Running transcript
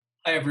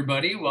Hi,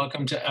 everybody.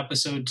 Welcome to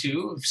episode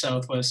 2 of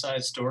Southwest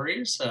Side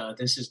Stories.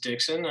 This is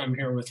Dixon. I'm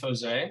here with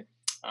Jose.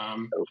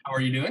 How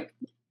are you doing?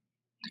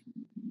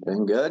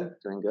 Doing good,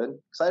 doing good.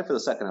 Excited for the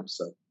second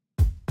episode.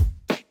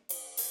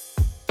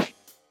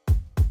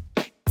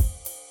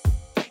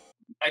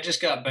 I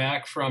just got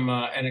back from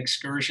an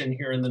excursion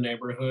here in the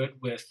neighborhood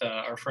with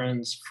our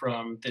friends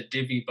from the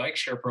Divvy Bike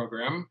Share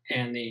Program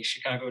and the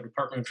Chicago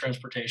Department of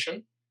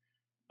Transportation.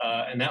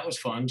 And that was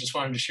fun. Just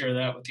wanted to share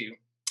that with you.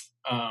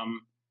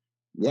 Um,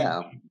 we,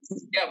 Yeah.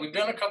 yeah, we've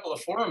done a couple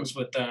of forums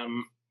with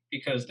them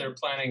because they're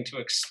planning to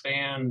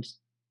expand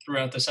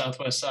throughout the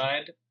Southwest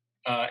Side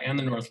and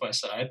the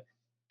Northwest Side.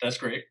 That's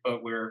great,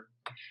 but we're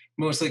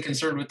mostly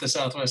concerned with the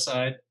Southwest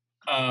Side.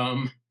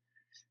 Um,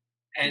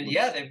 and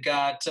yeah, they've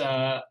got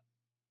uh,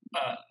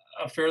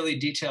 a fairly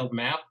detailed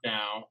map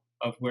now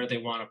of where they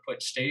want to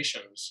put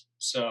stations.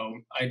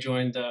 So I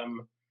joined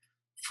them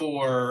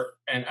for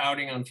an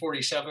outing on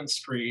 47th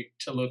Street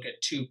to look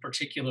at two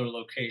particular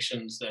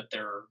locations that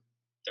they're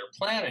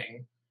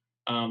planning.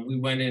 We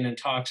went in and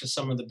talked to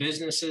some of the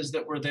businesses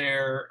that were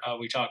there.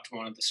 We talked to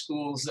one of the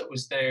schools that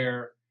was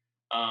there.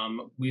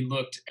 We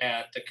looked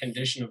at the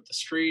condition of the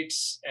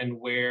streets and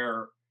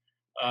where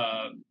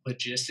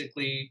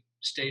logistically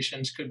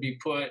stations could be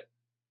put.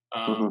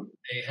 hmm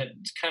They had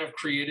kind of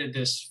created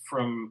this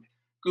from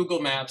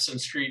Google Maps and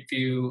Street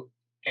View,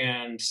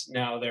 and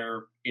now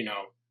they're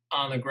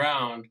on the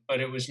ground. But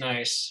it was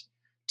nice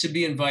to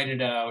be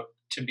invited out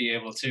to be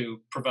able to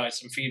provide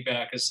some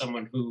feedback as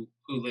someone who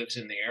lives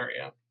in the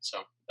area. So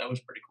that was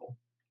pretty cool.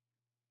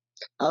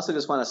 I also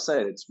just want to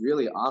say it's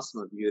really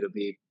awesome of you to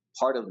be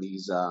part of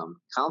these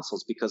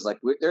councils because, like,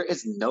 there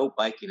is no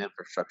biking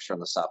infrastructure on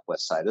the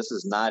Southwest Side. This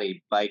is not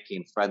a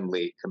biking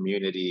friendly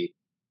community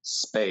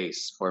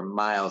space for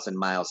miles and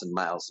miles and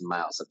miles and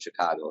miles of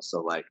Chicago.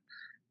 So, like,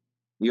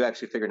 you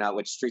actually figuring out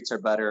which streets are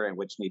better and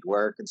which need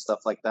work and stuff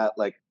like that.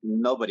 Like,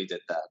 nobody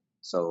did that.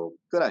 So,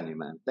 good on you,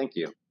 man. Thank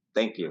you.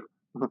 Thank you.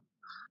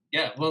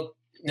 Yeah, well,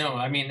 no,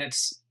 I mean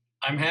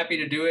I'm happy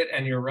to do it,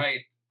 and you're right.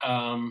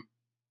 Um,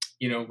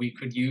 we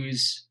could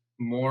use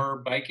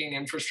more biking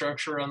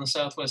infrastructure on the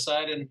Southwest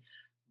Side, and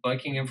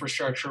biking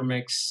infrastructure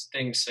makes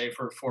things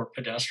safer for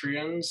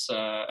pedestrians.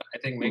 I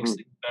think makes Mhm.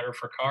 things better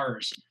for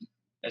cars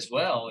as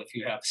well if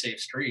you have safe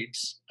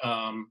streets.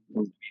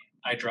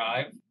 I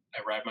drive,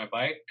 I ride my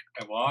bike,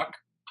 I walk.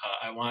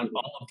 I want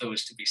all of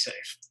those to be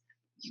safe.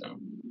 So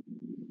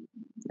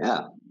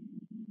Yeah.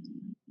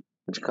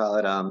 What you call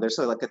it? There's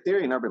like a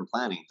theory in urban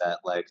planning that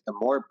like the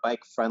more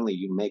bike friendly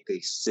you make a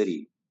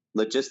city,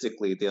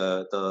 logistically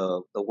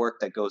the work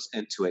that goes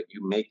into it,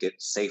 you make it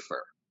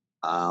safer.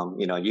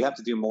 You have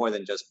to do more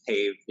than just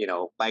pave,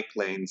 bike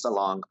lanes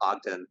along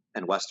Ogden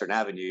and Western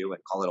Avenue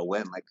and call it a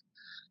win, like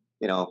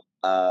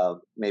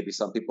maybe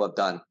some people have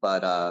done.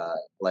 But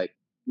like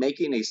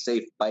making a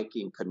safe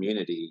biking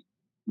community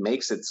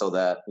makes it so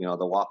that the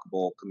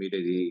walkable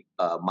community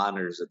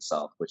monitors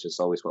itself, which is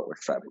always what we're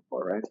striving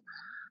for, right?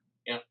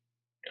 yeah,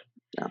 yeah.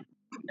 Yeah.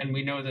 And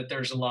we know that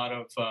there's a lot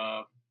of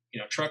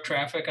truck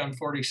traffic on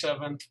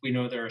 47th. We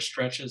know there are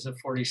stretches of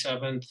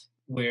 47th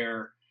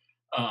where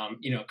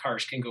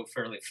cars can go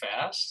fairly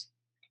fast.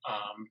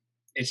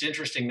 It's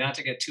interesting not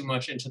to get too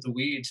much into the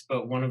weeds,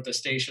 but one of the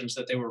stations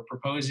that they were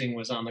proposing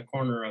was on the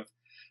corner of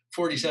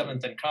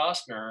 47th and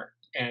Costner.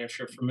 And if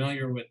you're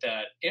familiar with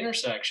that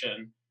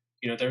intersection,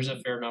 there's a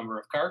fair number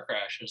of car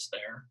crashes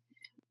there.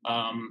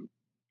 Um,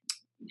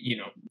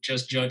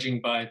 just judging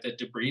by the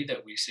debris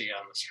that we see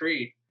on the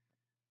street.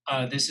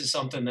 This is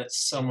something that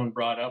someone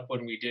brought up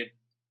when we did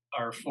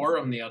our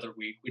forum the other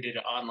week. We did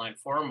an online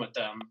forum with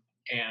them,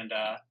 and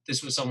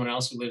this was someone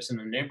else who lives in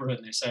the neighborhood,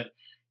 and they said,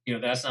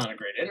 that's not a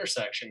great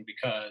intersection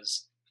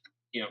because,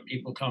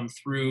 people come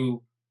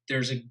through.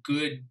 There's a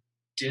good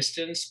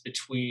distance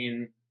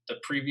between the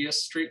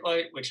previous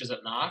streetlight, which is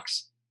at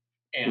Knox,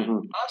 and hmm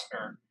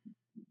Costner,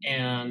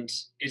 and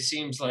it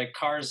seems like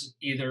cars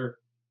either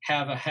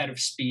have a head of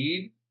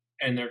speed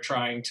and they're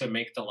trying to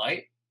make the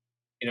light,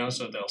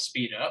 so they'll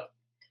speed up,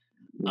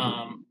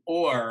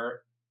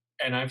 or,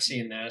 and I've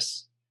seen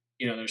this,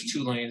 there's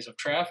two lanes of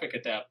traffic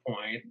at that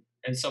point,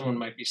 and someone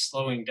might be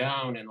slowing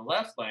down in the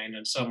left lane,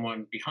 and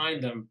someone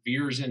behind them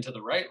veers into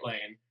the right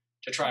lane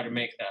to try to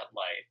make that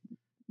light.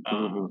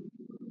 hmm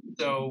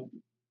So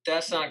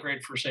that's not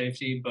great for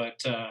safety, but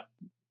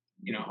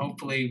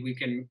hopefully we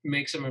can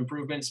make some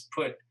improvements,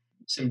 put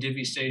some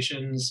divvy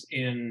stations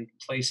in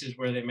places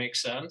where they make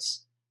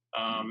sense,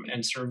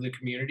 and serve the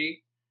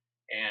community.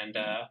 And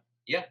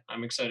yeah,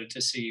 I'm excited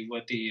to see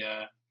what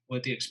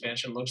the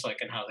expansion looks like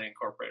and how they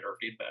incorporate our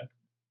feedback.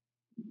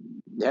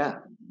 Yeah,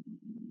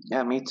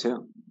 yeah, me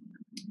too.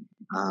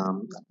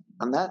 Um,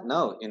 on that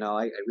note,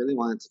 I really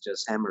wanted to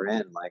just hammer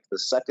in like the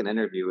second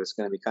interview is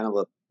going to be kind of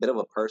a bit of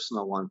a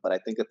personal one, but I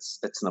think it's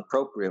an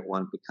appropriate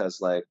one because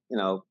like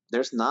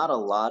there's not a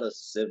lot of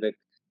civic.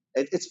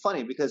 It's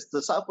funny because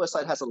the Southwest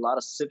Side has a lot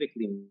of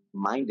civically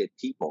minded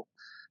people,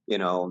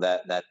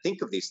 that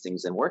think of these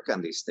things and work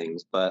on these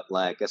things. But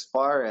like as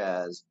far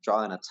as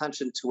drawing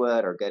attention to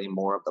it or getting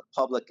more of the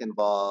public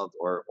involved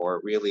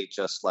or really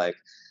just like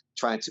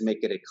trying to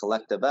make it a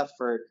collective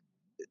effort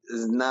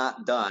is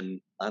not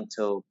done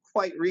until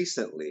quite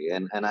recently.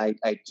 And I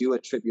do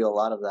attribute a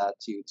lot of that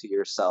to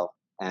yourself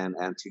and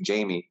to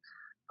Jamie.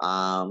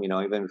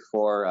 Even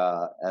before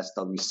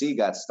SWC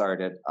got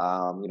started,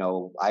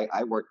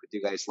 I worked with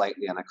you guys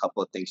lightly on a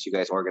couple of things you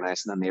guys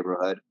organized in the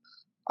neighborhood,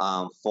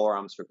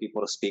 forums for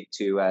people to speak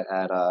to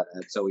at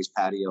Zoe's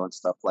patio and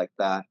stuff like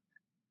that.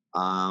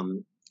 I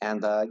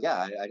don't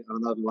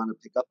know if you want to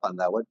pick up on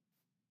that.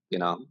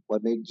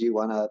 What made you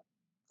want to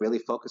really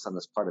focus on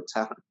this part of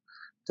town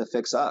to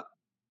fix up?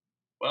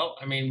 Well,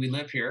 I mean, we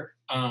live here,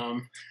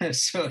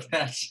 so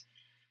that's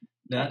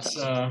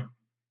the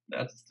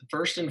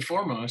first and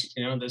foremost.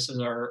 This is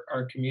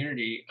our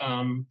community.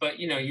 But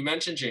you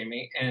mentioned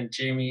Jamie, and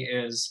Jamie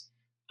is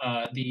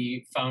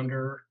the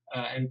founder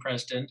and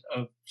president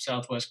of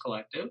Southwest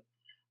Collective.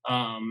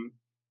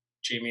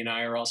 Jamie and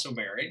I are also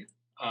married.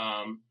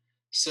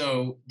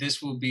 So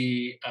this will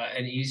be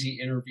an easy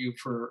interview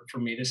for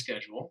me to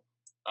schedule.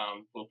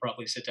 We'll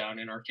probably sit down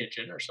in our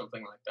kitchen or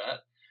something like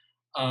that.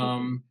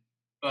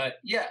 But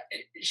yeah,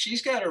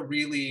 she's got a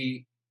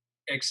really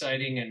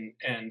exciting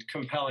and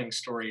compelling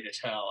story to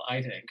tell,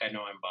 I think. I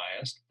know I'm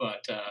biased,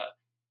 but,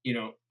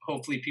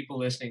 hopefully people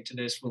listening to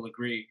this will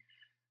agree.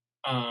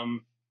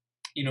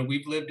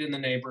 We've lived in the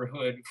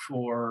neighborhood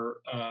for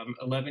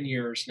 11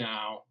 years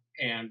now,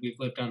 and we've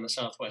lived on the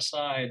southwest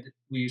side.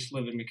 We used to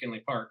live in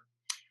McKinley Park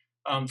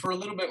for a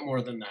little bit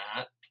more than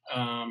that.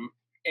 I'm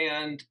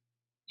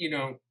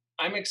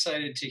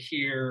excited to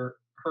hear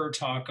her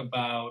talk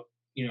about,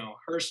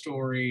 her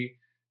story,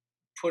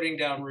 putting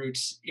down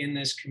roots in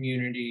this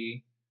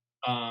community.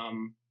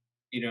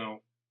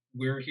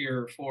 We're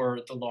here for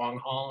the long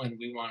haul, and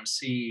we want to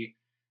see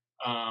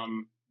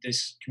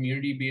this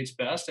community be its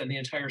best and the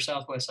entire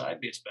Southwest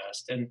side be its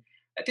best. And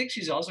I think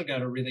she's also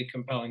got a really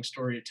compelling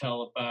story to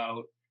tell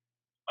about,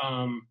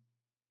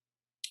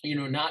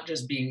 not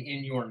just being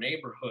in your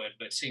neighborhood,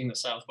 but seeing the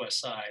Southwest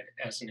side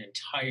as an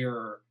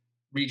entire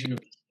region of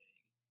the state.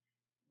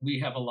 We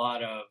have a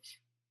lot of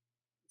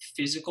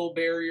physical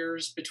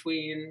barriers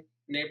between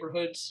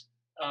neighborhoods.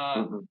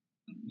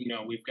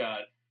 We've got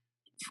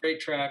freight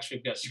tracks,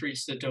 we've got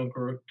streets that don't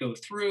go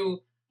through,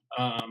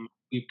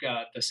 we've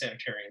got the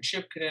sanitary and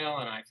ship canal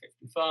and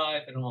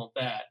I-55 and all of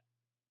that.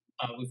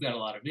 We've got a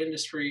lot of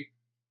industry,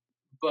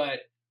 but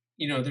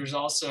there's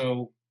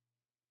also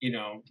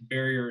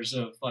barriers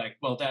of like,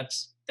 well,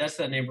 that's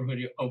the neighborhood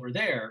over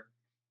there,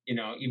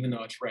 even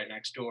though it's right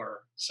next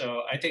door.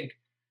 So I think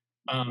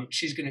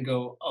she's going to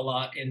go a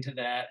lot into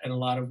that, and a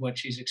lot of what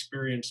she's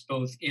experienced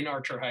both in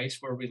Archer Heights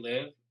where we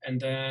live,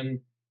 and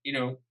then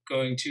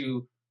going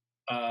to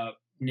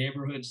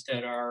neighborhoods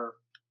that are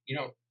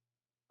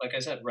like I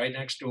said, right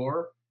next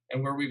door,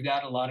 and where we've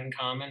got a lot in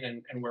common,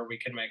 and where we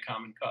can make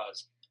common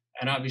cause.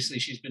 And obviously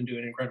she's been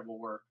doing incredible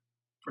work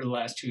for the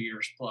last 2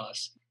 years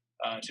plus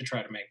to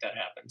try to make that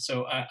happen.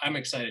 So I'm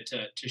excited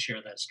to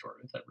share that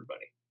story with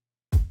everybody.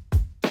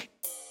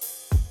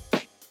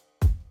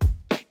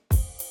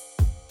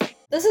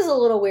 This is a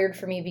little weird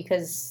for me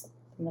because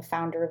I'm the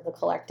founder of the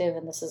collective,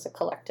 and this is a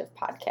collective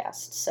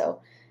podcast.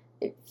 So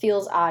it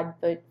feels odd,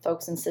 but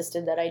folks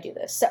insisted that I do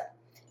this. So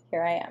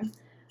here I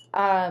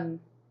am.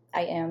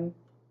 I am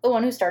the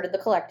one who started the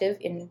collective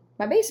in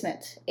my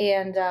basement.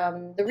 And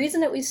the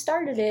reason that we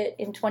started it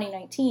in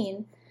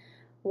 2019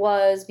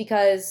 was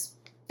because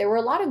there were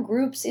a lot of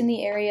groups in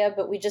the area,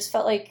 but we just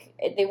felt like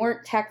they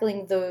weren't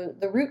tackling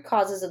the root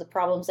causes of the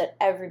problems that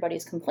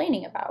everybody's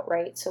complaining about,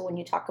 right? So when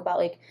you talk about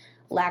like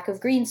lack of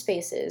green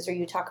spaces, or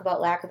you talk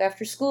about lack of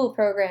after-school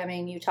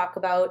programming, you talk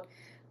about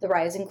the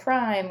rise in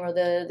crime, or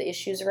the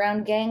issues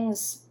around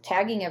gangs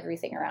tagging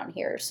everything around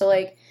here. So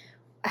like,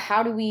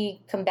 how do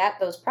we combat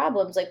those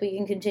problems? Like, we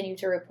can continue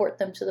to report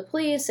them to the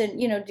police and,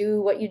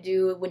 do what you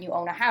do when you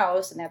own a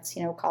house, and that's,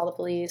 call the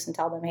police and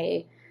tell them,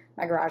 hey,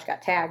 my garage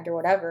got tagged or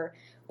whatever,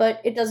 but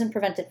it doesn't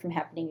prevent it from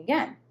happening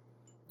again.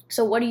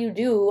 So what do you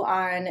do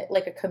on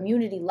like a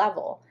community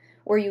level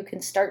where you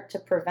can start to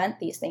prevent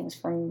these things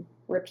from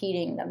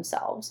repeating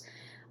themselves?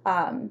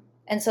 And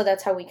so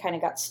that's how we kind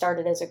of got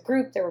started as a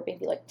group. There were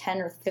maybe like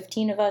 10 or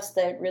 15 of us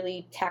that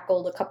really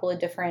tackled a couple of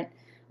different,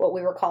 what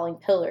we were calling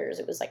pillars.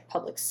 It was like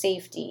public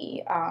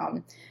safety,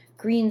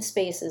 green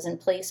spaces and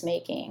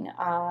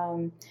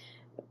placemaking,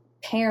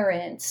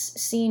 parents,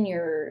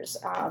 seniors,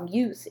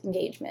 youth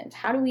engagement.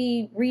 How do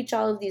we reach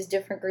all of these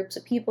different groups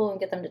of people and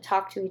get them to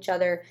talk to each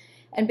other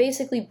and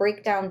basically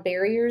break down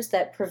barriers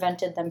that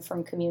prevented them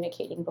from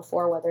communicating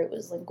before, whether it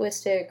was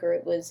linguistic or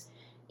it was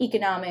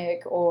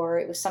economic or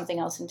it was something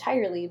else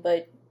entirely,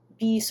 but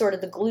be sort of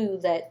the glue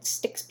that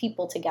sticks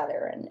people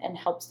together and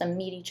helps them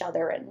meet each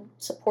other and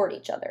support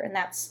each other. And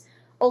that's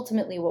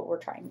ultimately what we're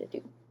trying to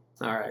do.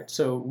 All right.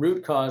 So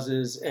root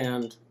causes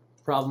and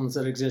problems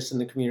that exist in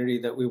the community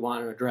that we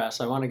want to address.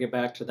 I want to get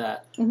back to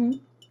that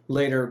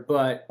later,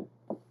 but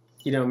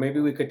maybe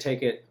we could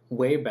take it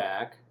way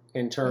back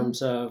in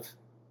terms of,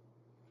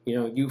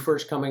 you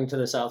first coming to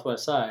the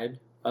Southwest side,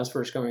 us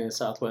first coming to the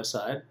Southwest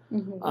side.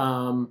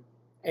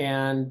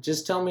 And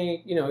just tell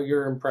me,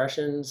 your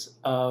impressions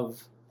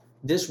of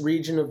this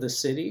region of the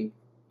city,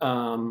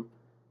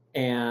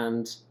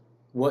 and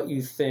what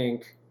you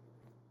think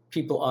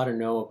people ought to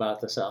know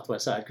about the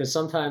Southwest Side, because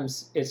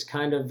sometimes it's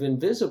kind of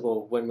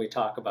invisible when we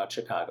talk about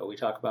Chicago. We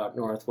talk about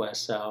North,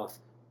 West, South,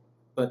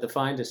 but the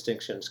fine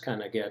distinctions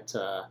kind of get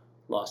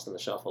lost in the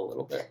shuffle a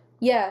little bit.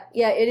 Yeah,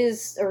 it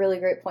is a really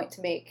great point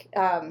to make.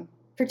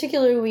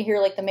 Particularly when we hear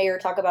like the mayor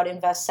talk about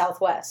Invest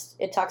Southwest.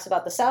 It talks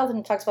about the South and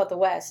it talks about the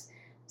West.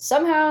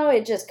 Somehow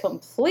it just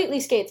completely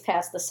skates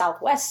past the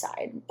Southwest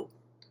side.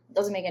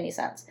 Doesn't make any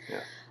sense.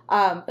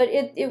 Yeah. But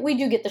we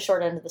do get the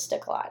short end of the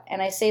stick a lot.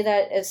 And I say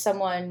that as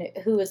someone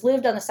who has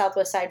lived on the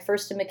Southwest side,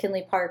 first in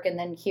McKinley Park and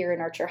then here in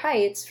Archer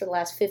Heights for the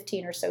last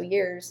 15 or so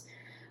years.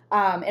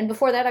 And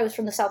before that, I was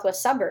from the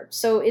Southwest suburbs.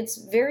 So it's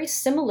very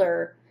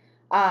similar.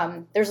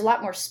 There's a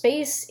lot more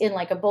space in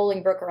like a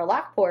Bolingbrook or a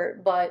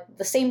Lockport, but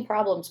the same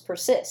problems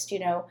persist,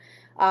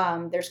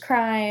 There's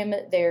crime,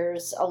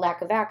 there's a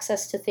lack of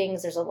access to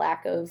things, there's a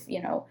lack of,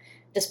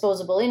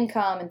 disposable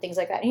income and things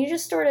like that. And you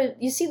just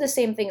you see the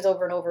same things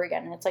over and over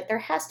again. And it's like, there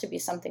has to be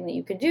something that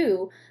you could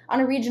do on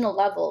a regional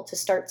level to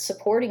start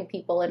supporting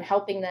people and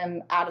helping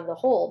them out of the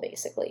hole,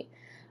 basically.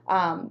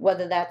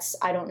 Whether that's,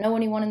 I don't know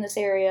anyone in this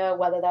area,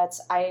 whether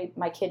that's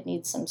my kid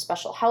needs some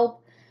special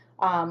help,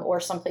 or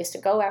someplace to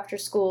go after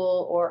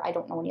school, or I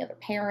don't know any other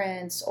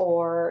parents,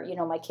 or,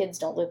 my kids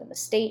don't live in the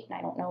state and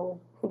I don't know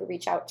who to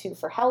reach out to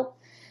for help.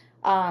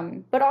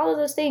 But all of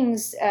those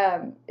things,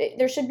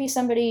 there should be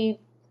somebody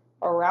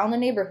around the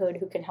neighborhood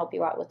who can help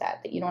you out with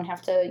that you don't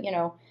have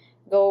to,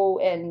 go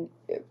and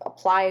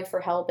apply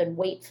for help and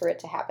wait for it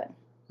to happen.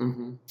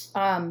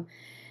 Mm-hmm.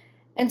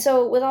 And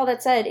so with all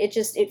that said,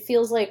 it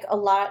feels like a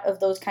lot of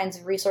those kinds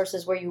of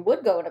resources where you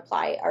would go and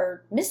apply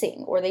are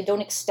missing, or they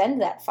don't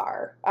extend that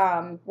far,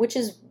 which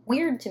is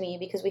weird to me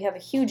because we have a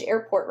huge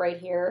airport right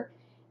here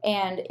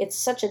and it's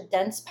such a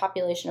dense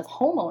population of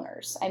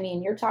homeowners. I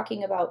mean, you're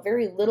talking about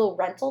very little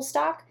rental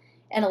stock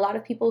and a lot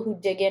of people who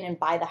dig in and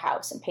buy the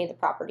house and pay the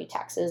property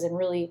taxes and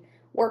really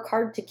work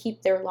hard to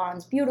keep their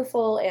lawns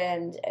beautiful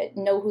and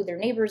know who their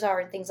neighbors are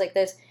and things like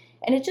this.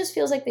 And it just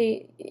feels like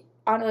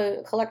on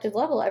a collective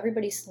level,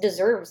 everybody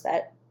deserves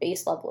that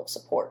base level of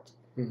support.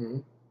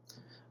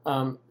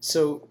 Mm-hmm.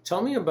 So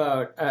tell me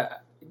about,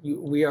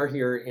 we are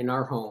here in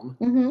our home.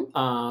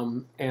 Mm-hmm.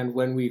 And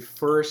when we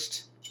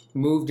first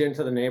moved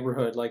into the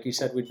neighborhood, like you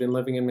said, we'd been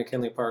living in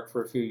McKinley Park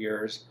for a few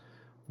years.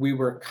 We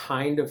were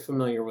kind of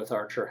familiar with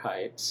Archer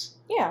Heights.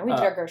 Yeah, we did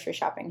our grocery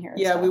shopping here.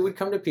 Yeah, we would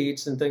come to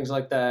Pete's and things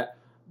like that,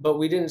 but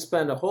we didn't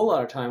spend a whole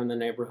lot of time in the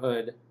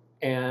neighborhood.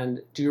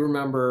 And do you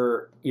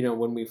remember,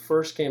 when we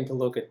first came to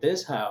look at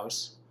this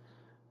house,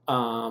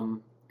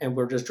 and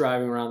we're just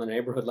driving around the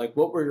neighborhood, like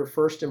what were your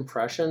first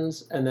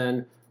impressions? And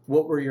then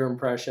what were your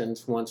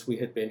impressions once we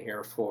had been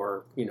here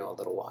for, a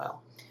little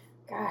while?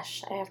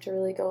 Gosh, I have to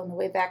really go in the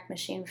Wayback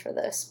Machine for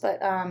this. But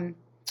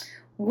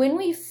when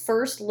we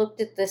first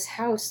looked at this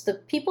house, the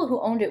people who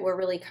owned it were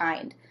really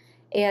kind.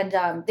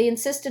 And they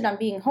insisted on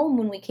being home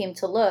when we came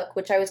to look,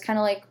 which I was kind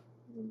of like,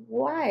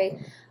 why?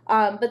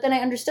 But then I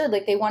understood,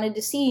 like, they wanted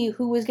to see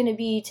who was going to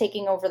be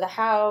taking over the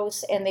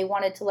house, and they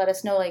wanted to let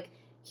us know, like,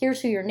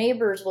 here's who your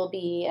neighbors will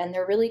be, and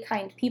they're really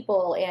kind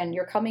people, and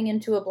you're coming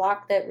into a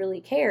block that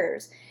really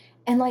cares.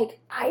 And, like,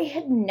 I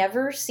had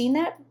never seen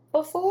that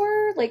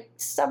before. Like,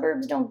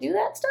 suburbs don't do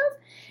that stuff.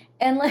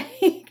 And,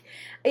 like,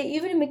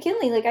 even in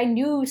McKinley, like, I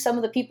knew some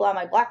of the people on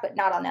my block, but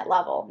not on that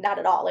level, not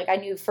at all. Like, I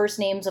knew first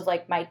names of,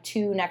 like, my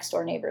 2 next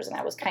door neighbors, and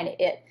that was kind of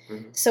it.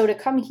 Mm-hmm. So to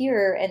come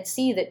here and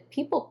see that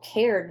people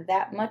cared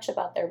that much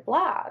about their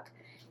block,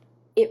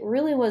 it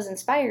really was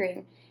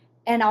inspiring.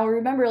 And I'll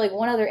remember, like,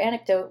 one other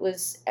anecdote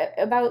was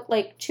about,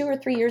 like, 2 or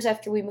 3 years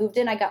after we moved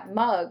in, I got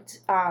mugged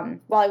while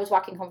I was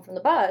walking home from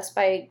the bus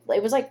it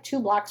was, like, 2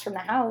 blocks from the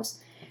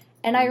house.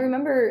 And I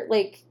remember,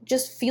 like,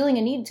 just feeling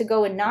a need to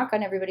go and knock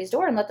on everybody's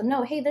door and let them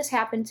know, hey, this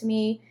happened to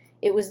me.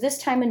 It was this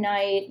time of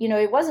night.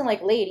 It wasn't,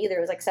 like, late either.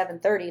 It was, like,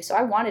 7:30. So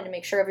I wanted to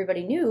make sure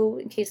everybody knew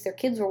in case their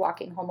kids were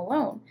walking home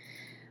alone.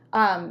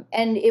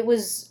 And it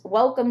was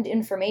welcomed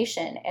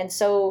information. And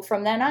so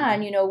from then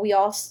on, we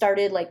all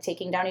started, like,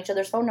 taking down each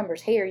other's phone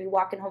numbers. Hey, are you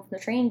walking home from the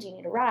train? Do you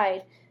need a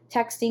ride?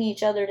 Texting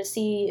each other to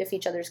see if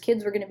each other's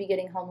kids were going to be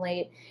getting home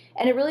late.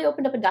 And it really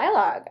opened up a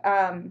dialogue.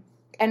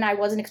 And I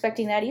wasn't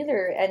expecting that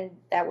either. And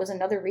that was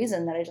another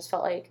reason that I just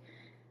felt like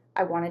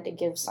I wanted to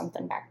give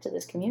something back to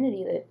this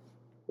community that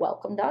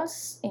welcomed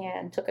us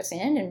and took us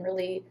in and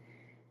really,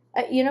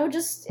 I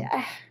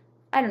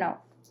don't know.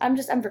 I'm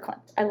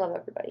verklempt. I love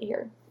everybody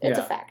here. It's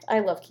a fact. I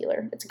love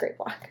Keeler. It's a great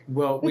block.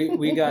 Well,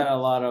 we got a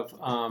lot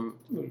of,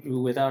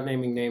 without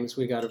naming names,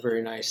 we got a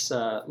very nice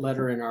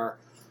letter in our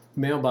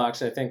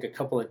mailbox, I think a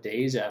couple of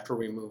days after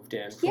we moved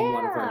in from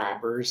one of our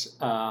neighbors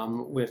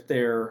with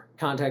their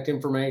contact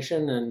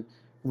information and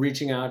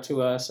reaching out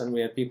to us, and we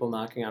had people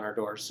knocking on our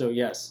doors. So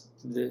yes,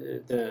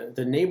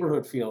 the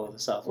neighborhood feel of the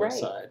Southwest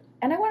side.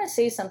 And I want to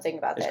say something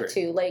about that great.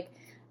 too. Like,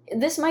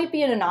 this might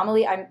be an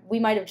anomaly. We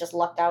might have just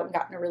lucked out and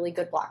gotten a really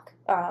good block.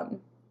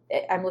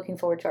 I'm looking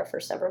forward to our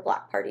first ever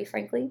block party,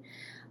 frankly.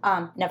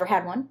 Never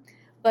had one.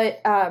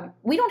 But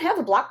we don't have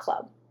a block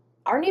club.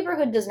 Our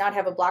neighborhood does not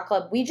have a block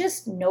club. We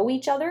just know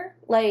each other.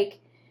 Like,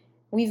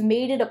 we've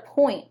made it a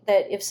point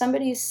that if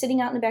somebody's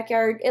sitting out in the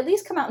backyard, at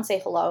least come out and say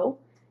hello.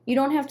 You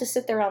don't have to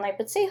sit there all night,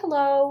 but say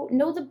hello,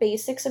 know the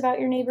basics about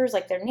your neighbors,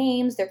 like their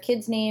names, their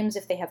kids' names,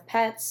 if they have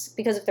pets,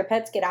 because if their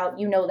pets get out,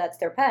 you know that's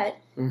their pet.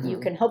 Mm-hmm. You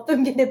can help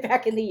them get it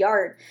back in the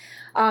yard.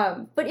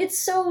 But it's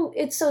so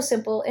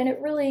simple, and it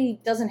really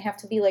doesn't have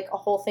to be like a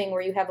whole thing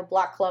where you have a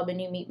block club and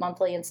you meet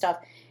monthly and stuff.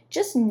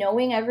 Just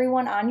knowing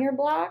everyone on your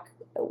block,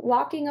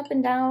 walking up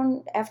and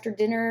down after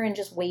dinner and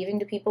just waving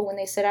to people when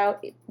they sit out,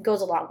 it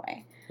goes a long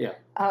way. Yeah.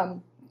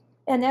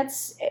 And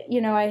that's,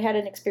 I had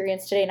an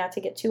experience today, not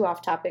to get too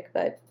off topic,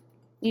 but,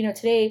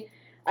 today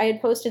I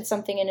had posted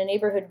something in a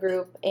neighborhood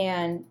group,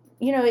 and,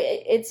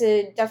 it's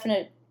a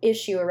definite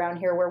issue around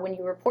here where when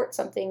you report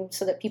something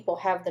so that people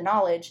have the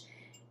knowledge,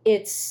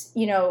 it's,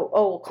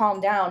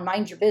 calm down,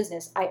 mind your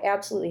business. I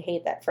absolutely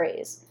hate that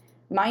phrase.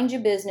 Mind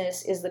your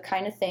business is the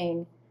kind of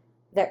thing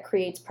that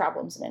creates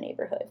problems in a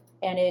neighborhood,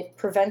 and it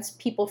prevents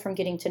people from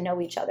getting to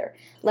know each other.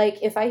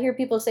 Like, if I hear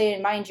people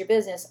saying, mind your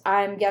business,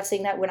 I'm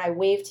guessing that when I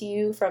wave to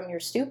you from your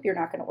stoop, you're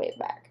not going to wave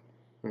back.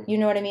 You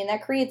know what I mean?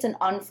 That creates an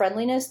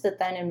unfriendliness that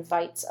then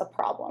invites a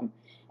problem.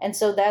 And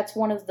so that's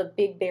one of the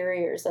big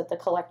barriers that the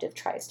collective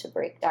tries to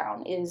break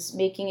down, is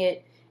making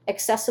it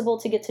accessible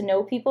to get to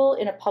know people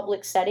in a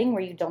public setting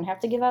where you don't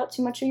have to give out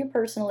too much of your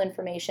personal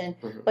information,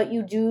 but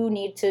you do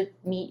need to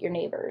meet your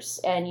neighbors,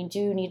 and you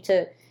do need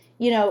to,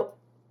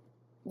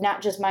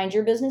 not just mind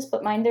your business,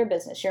 but mind their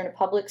business. You're in a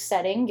public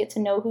setting, get to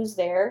know who's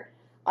there,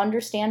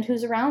 understand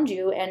who's around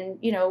you, and,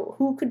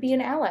 who could be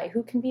an ally,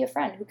 who can be a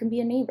friend, who can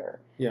be a neighbor.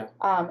 Yeah.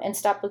 And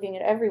stop looking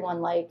at everyone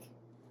like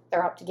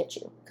they're out to get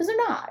you, because they're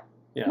not.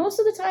 Yeah. Most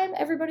of the time,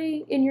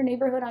 everybody in your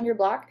neighborhood on your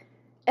block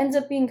ends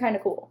up being kind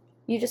of cool.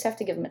 You just have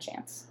to give them a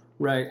chance.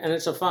 Right. And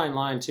it's a fine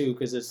line, too,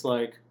 because it's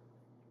like,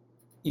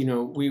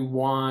 we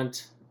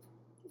want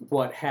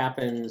what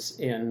happens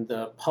in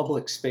the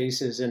public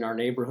spaces in our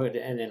neighborhood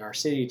and in our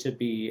city to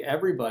be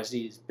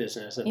everybody's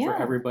business, and for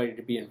everybody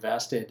to be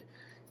invested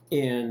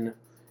in,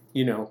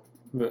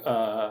 resources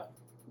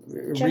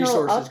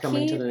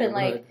coming to the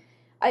neighborhood.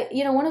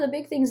 And one of the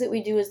big things that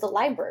we do is the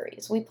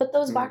libraries. We put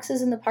those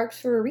boxes in the parks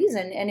for a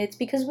reason, and it's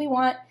because we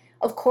want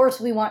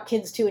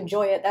kids to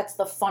enjoy it. That's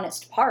the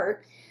funnest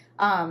part.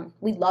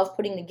 We love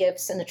putting the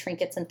gifts and the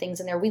trinkets and things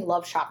in there. We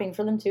love shopping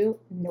for them too,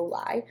 no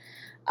lie.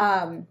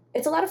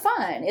 It's a lot of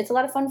fun. It's a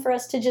lot of fun for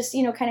us to just,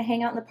 kind of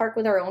hang out in the park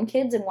with our own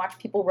kids and watch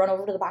people run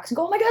over to the box and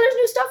go, oh my God, there's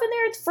new stuff in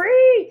there. It's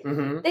free.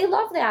 Mm-hmm. They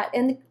love that.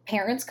 And the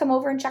parents come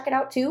over and check it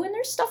out too. And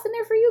there's stuff in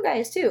there for you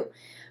guys too.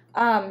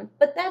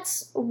 But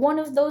that's one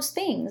of those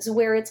things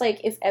where it's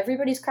like, if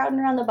everybody's crowding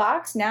around the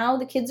box, now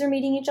the kids are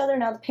meeting each other.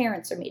 Now the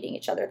parents are meeting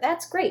each other.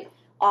 That's great.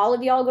 All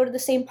of y'all go to the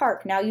same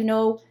park. Now you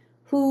know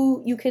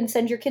who you can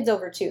send your kids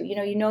over to.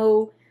 You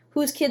know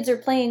whose kids are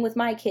playing with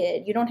my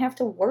kid. You don't have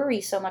to worry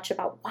so much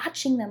about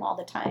watching them all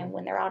the time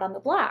when they're out on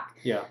the block.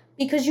 Yeah.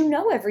 Because you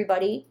know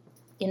everybody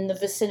in the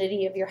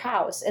vicinity of your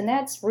house. And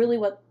that's really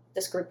what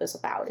this group is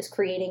about, is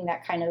creating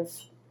that kind of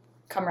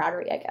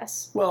camaraderie, I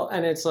guess. Well,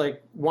 and it's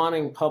like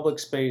wanting public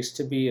space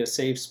to be a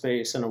safe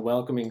space and a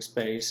welcoming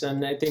space.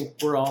 And I think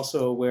we're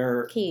also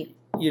aware, Key.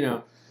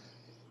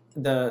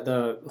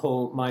 The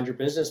whole mind your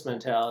business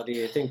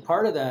mentality. I think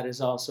part of that is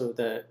also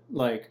that,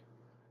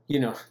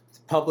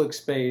 public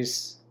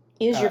space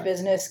is your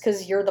business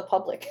because you're the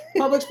public.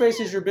 Public space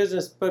is your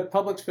business, but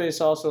public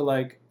space also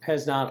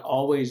has not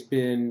always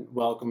been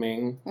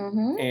welcoming,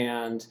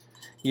 and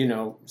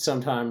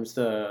sometimes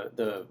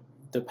the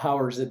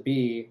powers that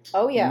be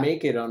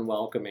make it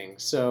unwelcoming.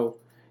 So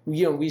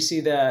we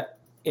see that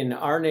in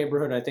our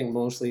neighborhood. I think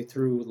mostly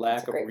through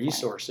lack of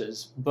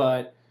resources. Point.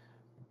 But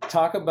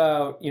talk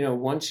about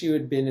once you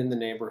had been in the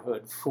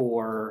neighborhood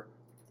for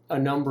a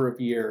number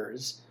of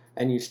years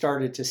and you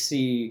started to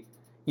see.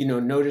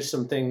 Notice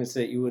some things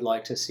that you would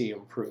like to see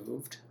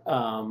improved.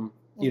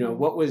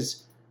 What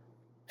was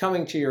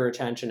coming to your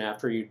attention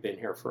after you'd been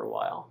here for a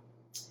while?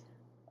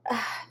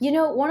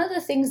 One of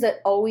the things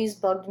that always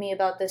bugged me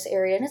about this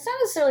area, and it's not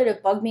necessarily to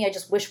bug me, I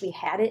just wish we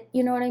had it,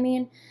 you know what I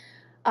mean?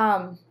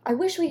 I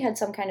wish we had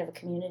some kind of a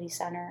community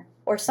center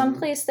or some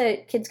place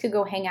that kids could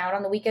go hang out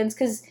on the weekends,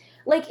 because,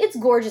 it's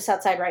gorgeous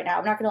outside right now.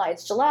 I'm not going to lie.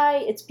 It's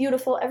July. It's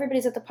beautiful.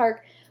 Everybody's at the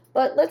park.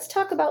 But let's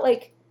talk about,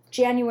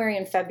 January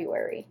and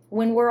February,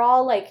 when we're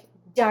all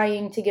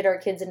dying to get our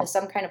kids into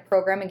some kind of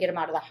program and get them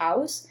out of the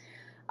house.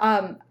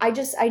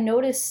 I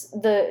notice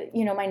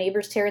my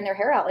neighbors tearing their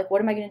hair out.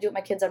 What am I going to do with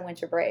my kids on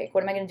winter break?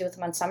 What am I going to do with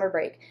them on summer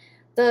break?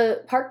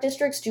 The park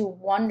districts do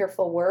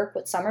wonderful work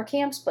with summer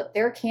camps, but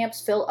their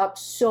camps fill up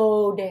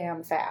so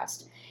damn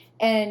fast.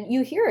 And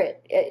you hear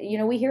it.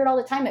 We hear it all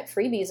the time at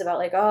freebies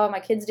about oh,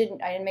 my kids I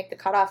didn't make the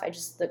cutoff.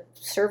 The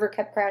server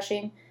kept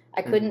crashing.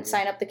 I couldn't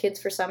sign up the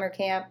kids for summer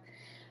camp.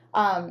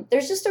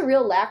 There's just a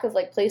real lack of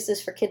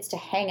places for kids to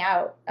hang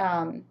out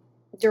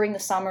during the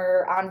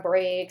summer, on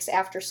breaks,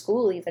 after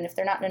school, even if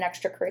they're not in an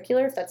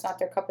extracurricular, if that's not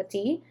their cup of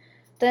tea,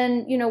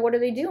 then, what are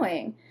they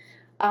doing?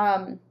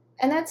 And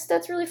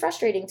that's really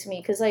frustrating to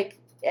me because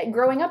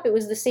growing up, it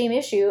was the same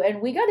issue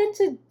and we got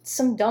into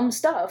some dumb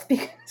stuff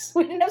because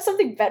we didn't have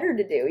something better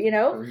to do,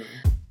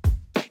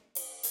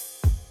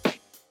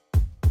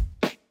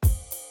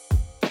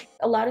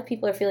 a lot of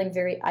people are feeling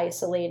very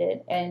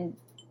isolated, and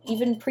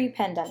even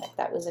pre-pandemic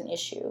that was an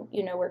issue,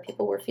 where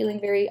people were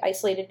feeling very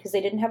isolated because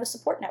they didn't have a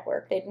support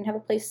network. They didn't have a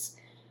place,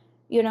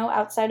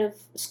 outside of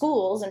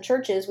schools and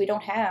churches. We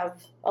don't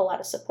have a lot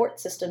of support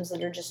systems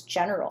that are just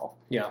general.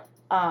 Yeah.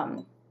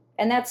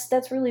 And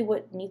that's really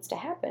what needs to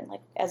happen.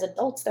 Like, as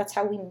adults, that's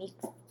how we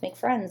make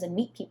friends and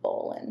meet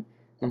people, and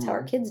that's how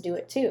our kids do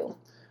it too.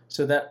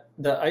 So that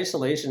the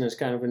isolation is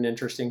kind of an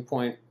interesting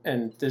point,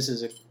 and this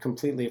is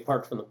completely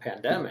apart from the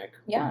pandemic.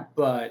 Yeah.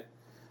 But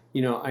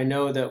I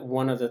know that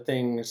one of the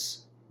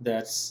things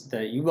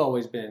that you've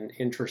always been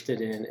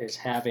interested in is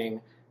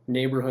having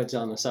neighborhoods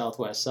on the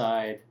Southwest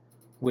Side,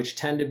 which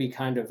tend to be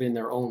kind of in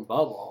their own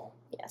bubble,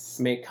 Yes.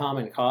 make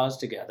common cause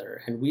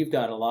together. And we've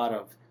got a lot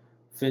of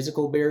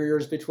physical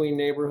barriers between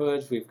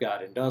neighborhoods. We've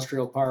got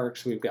industrial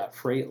parks. We've got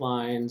freight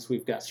lines.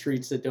 We've got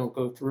streets that don't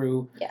go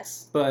through.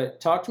 Yes. But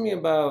talk to me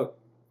about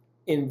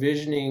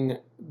envisioning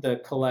the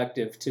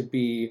collective to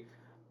be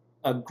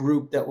a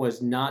group that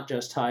was not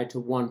just tied to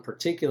one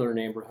particular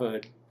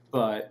neighborhood,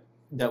 but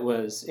that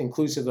was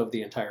inclusive of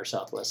the entire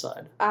Southwest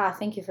Side.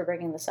 Thank you for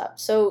bringing this up.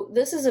 So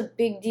this is a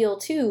big deal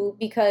too,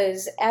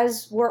 because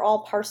as we're all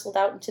parceled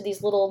out into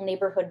these little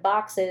neighborhood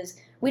boxes,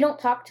 we don't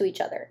talk to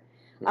each other.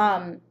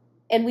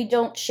 And we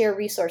don't share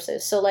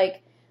resources. So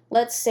like,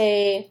 let's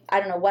say, I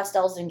don't know, West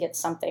Elsden gets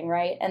something,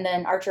 right? And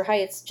then Archer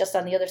Heights, just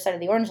on the other side of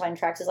the Orange Line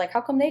tracks, is like,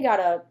 how come they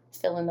gotta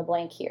fill in the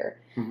blank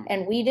here?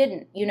 And we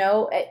didn't,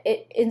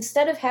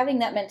 instead of having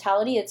that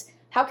mentality, it's,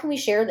 how can we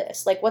share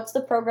this? Like, what's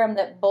the program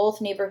that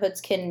both neighborhoods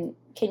can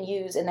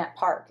use in that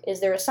park? Is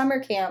there a summer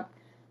camp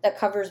that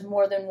covers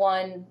more than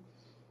one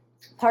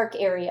park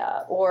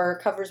area,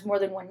 or covers more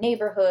than one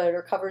neighborhood,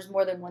 or covers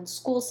more than one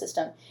school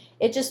system?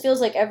 It just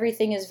feels like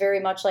everything is very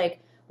much like,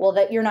 well,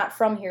 that you're not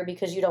from here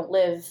because you don't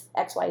live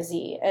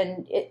XYZ.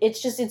 And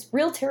it's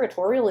real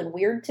territorial and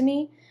weird to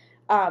me,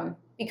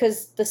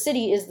 because the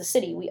city is the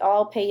city. We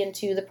all pay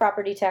into the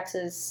property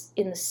taxes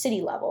in the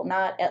city level,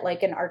 not at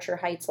like an Archer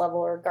Heights level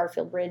or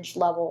Garfield Bridge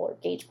level or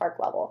Gage Park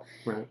level.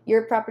 Right.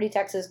 Your property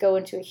taxes go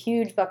into a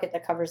huge bucket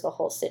that covers the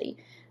whole city.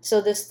 So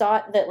this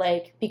thought that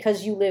like,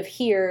 because you live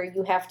here,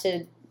 you have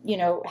to,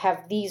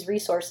 have these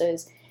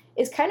resources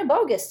is kind of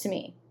bogus to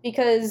me,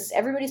 because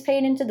everybody's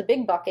paying into the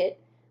big bucket,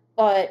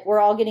 but we're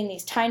all getting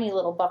these tiny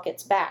little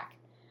buckets back.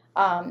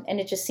 And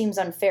it just seems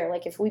unfair.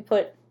 Like, if we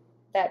put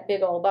that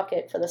big old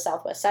bucket for the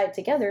Southwest Side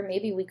together,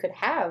 maybe we could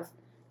have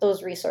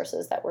those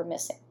resources that we're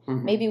missing.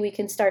 Maybe we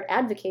can start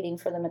advocating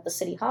for them at the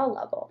city hall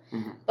level.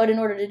 But in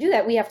order to do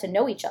that, we have to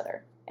know each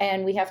other,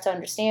 and we have to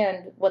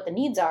understand what the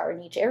needs are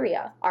in each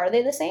area. Are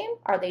they the same?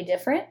 Are they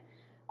different?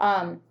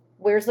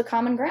 Where's the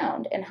common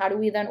ground? And how do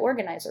we then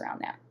organize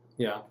around that?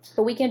 Yeah.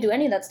 But we can't do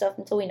any of that stuff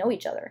until we know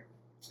each other.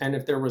 And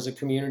if there was a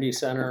community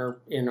center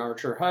in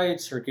Archer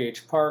Heights or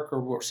Gage Park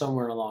or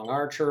somewhere along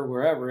Archer,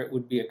 wherever, it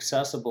would be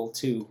accessible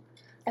to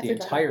the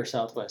entire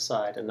Southwest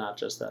Side and not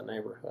just that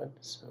neighborhood.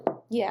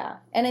 So. Yeah.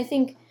 And I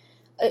think,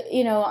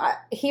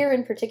 here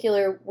in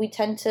particular, we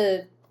tend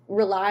to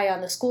rely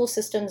on the school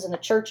systems and the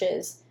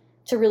churches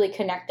to really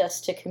connect us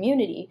to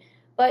community.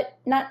 But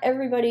not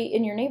everybody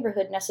in your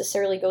neighborhood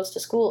necessarily goes to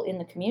school in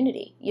the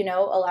community. A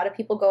lot of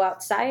people go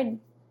outside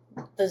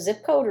the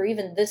zip code or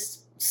even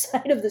this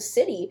side of the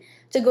city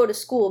to go to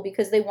school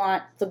because they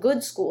want the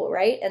good school,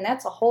 right? And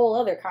that's a whole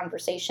other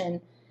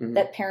conversation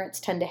that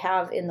parents tend to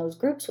have in those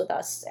groups with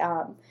us.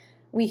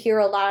 We hear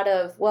a lot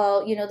of,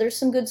 well, there's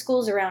some good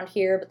schools around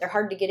here, but they're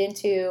hard to get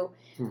into.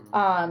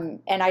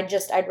 And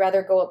I'd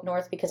rather go up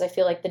north because I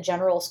feel like the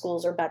general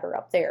schools are better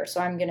up there.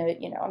 So I'm going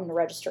to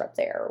register up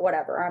there or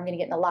whatever. Or I'm going to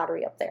get in the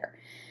lottery up there.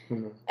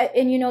 And,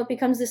 it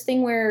becomes this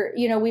thing where,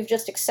 we've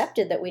just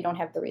accepted that we don't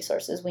have the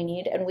resources we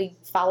need, and we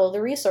follow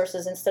the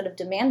resources instead of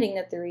demanding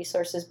that the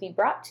resources be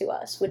brought to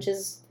us, which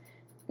is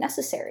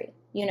necessary.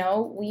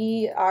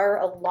 We are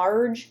a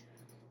large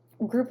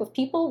group of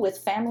people with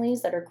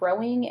families that are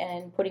growing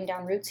and putting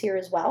down roots here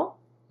as well.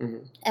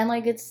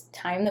 And it's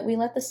time that we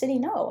let the city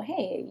know,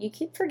 hey, you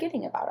keep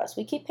forgetting about us.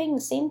 We keep paying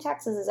the same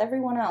taxes as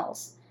everyone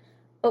else,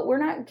 but we're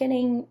not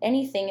getting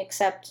anything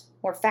except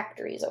more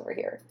factories over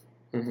here.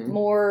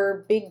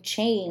 More big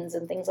chains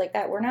and things like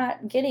that. We're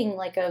not getting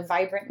like a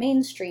vibrant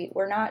Main Street.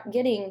 We're not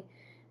getting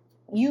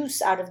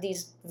use out of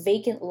these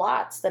vacant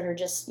lots that are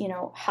just,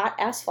 hot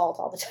asphalt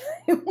all the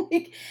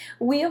time.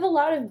 We have a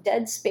lot of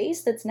dead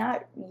space that's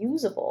not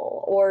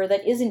usable or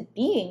that isn't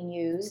being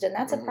used, and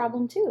that's a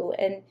problem too.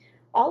 And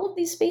all of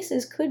these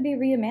spaces could be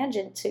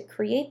reimagined to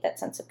create that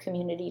sense of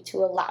community, to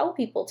allow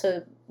people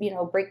to,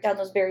 break down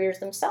those barriers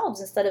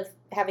themselves instead of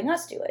having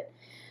us do it.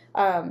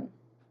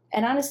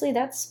 And honestly,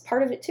 that's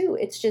part of it too.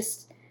 It's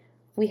just,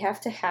 we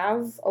have to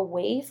have a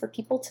way for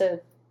people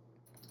to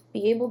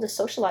be able to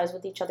socialize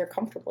with each other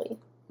comfortably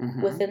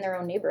within their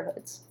own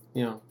neighborhoods.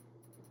 Yeah.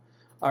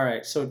 All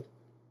right. So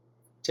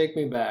take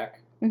me back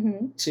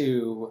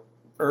to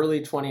early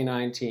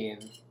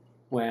 2019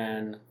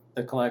 when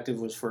the collective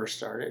was first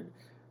started.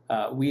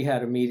 We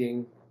had a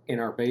meeting in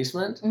our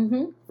basement,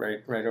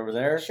 right over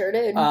there. Sure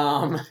did.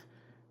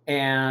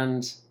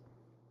 And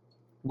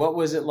What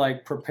was it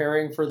like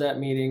preparing for that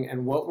meeting,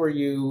 and what were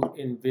you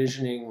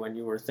envisioning when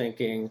you were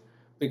thinking?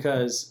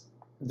 Because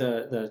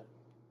the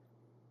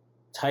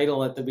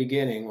title at the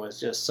beginning was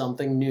just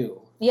something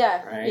new.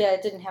 Yeah, right? yeah,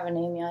 it didn't have a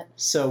name yet.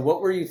 So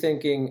what were you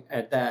thinking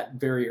at that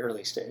very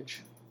early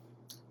stage?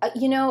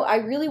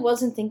 I really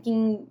wasn't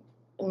thinking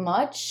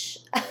much.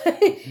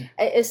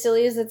 As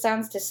silly as it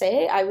sounds to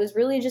say, I was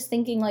really just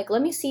thinking like,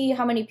 let me see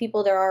how many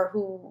people there are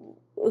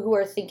who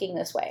are thinking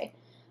this way.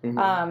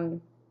 Mm-hmm.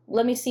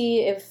 Let me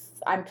see if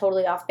I'm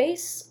totally off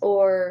base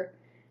or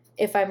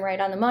if I'm right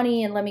on the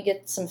money, and let me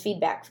get some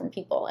feedback from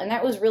people. And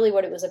that was really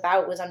what it was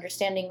about, was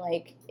understanding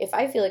like, if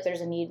I feel like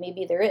there's a need,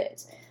 maybe there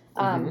is.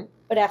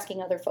 But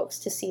asking other folks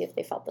to see if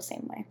they felt the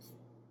same way.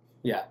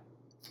 Yeah.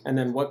 And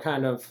then what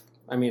kind of,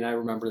 I mean, I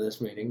remember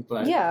this meeting,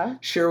 but yeah,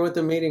 share what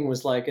the meeting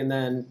was like. And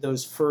then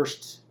those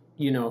first,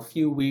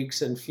 few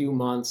weeks and few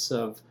months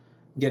of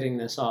getting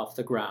this off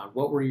the ground,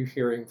 what were you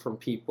hearing from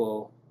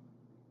people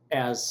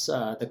as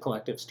the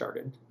collective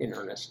started in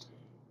earnest?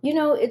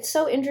 It's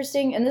so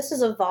interesting, and this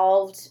has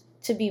evolved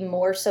to be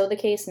more so the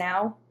case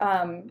now.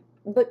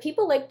 But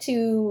people like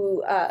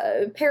to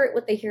parrot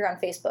what they hear on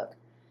Facebook.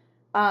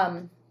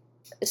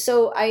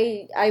 So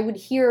I would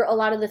hear a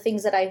lot of the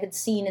things that I had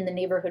seen in the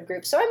neighborhood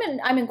groups. So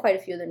I'm in quite a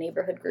few of the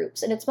neighborhood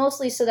groups, and it's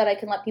mostly so that I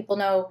can let people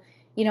know,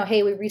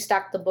 hey, we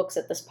restocked the books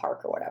at this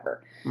park or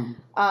whatever,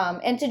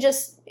 and to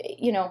just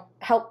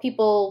help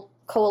people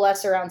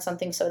coalesce around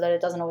something so that it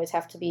doesn't always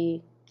have to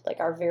be like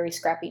our very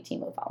scrappy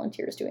team of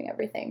volunteers doing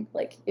everything.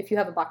 Like, if you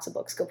have a box of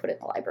books, go put it in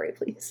the library,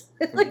 please.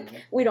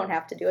 We don't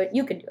have to do it.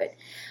 You can do it.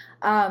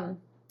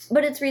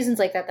 But it's reasons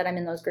like that I'm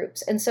in those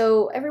groups. And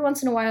so every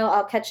once in a while,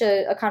 I'll catch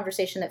a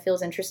conversation that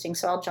feels interesting.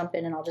 So I'll jump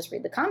in and I'll just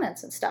read the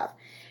comments and stuff.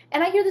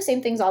 And I hear the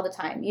same things all the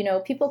time.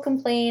 People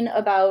complain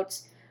about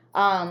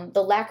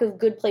the lack of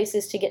good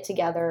places to get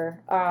together.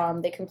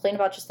 They complain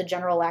about just the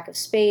general lack of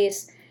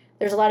space.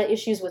 There's a lot of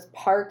issues with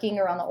parking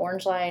around the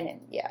Orange Line, and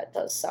yeah, it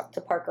does suck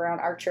to park around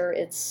Archer.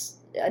 It's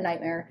a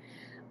nightmare.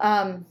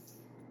 I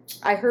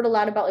heard a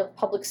lot about like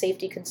public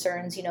safety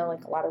concerns,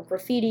 like a lot of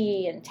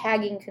graffiti and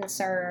tagging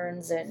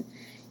concerns, and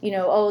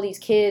these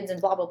kids and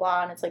blah blah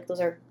blah. And it's like,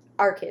 those are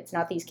our kids,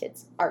 not these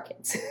kids. Our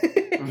kids,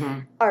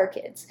 our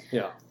kids.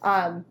 Yeah.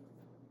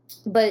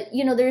 But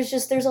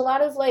there's a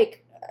lot of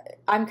like,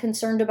 I'm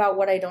concerned about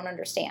what I don't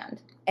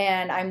understand,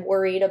 and I'm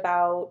worried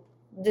about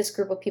this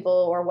group of people,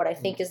 or what I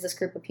think is this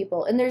group of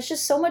people. And there's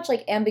just so much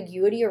like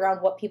ambiguity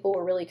around what people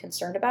were really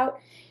concerned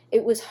about.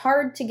 It was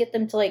hard to get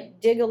them to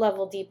like dig a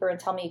level deeper and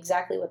tell me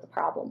exactly what the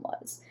problem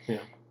was. Yeah.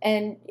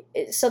 And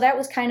so that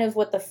was kind of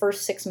what the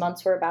first 6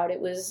 months were about. It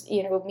was,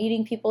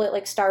 meeting people at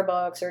like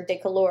Starbucks or De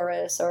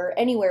Coloris or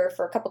anywhere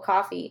for a cup of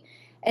coffee,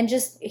 and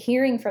just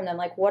hearing from them,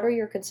 like, what are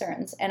your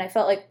concerns? And I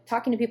felt like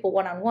talking to people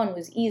one-on-one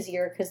was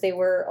easier because they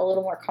were a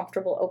little more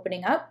comfortable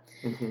opening up.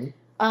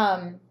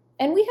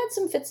 And we had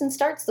some fits and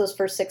starts those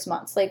first 6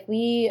 months. Like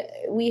we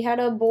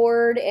had a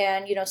board,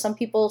 and some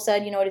people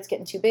said, it's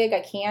getting too big, I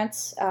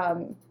can't.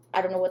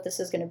 I don't know what this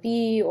is going to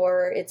be,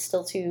 or it's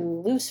still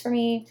too loose for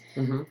me.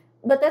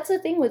 But that's the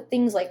thing with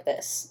things like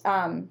this.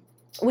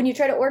 When you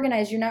try to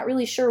organize, you're not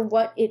really sure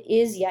what it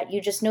is yet.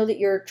 You just know that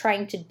you're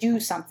trying to do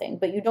something,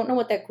 but you don't know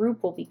what that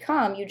group will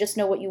become. You just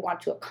know what you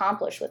want to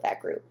accomplish with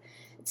that group.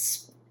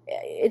 It's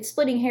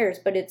splitting hairs,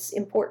 but it's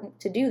important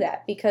to do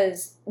that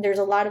because there's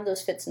a lot of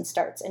those fits and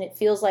starts, and it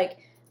feels like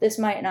this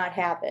might not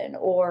happen,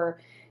 or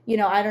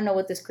I don't know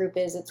what this group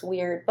is, it's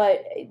weird.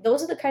 But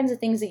those are the kinds of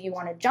things that you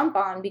want to jump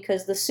on,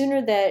 because the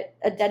sooner that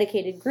a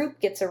dedicated group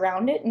gets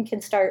around it and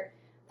can start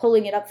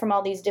pulling it up from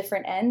all these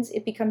different ends,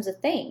 it becomes a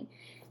thing.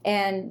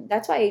 And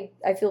that's why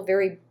I feel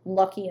very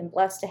lucky and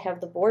blessed to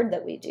have the board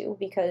that we do,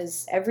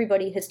 because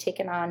everybody has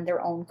taken on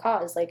their own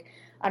cause. Like,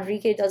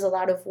 Enrique does a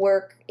lot of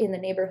work in the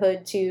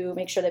neighborhood to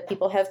make sure that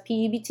people have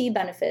PEBT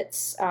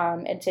benefits,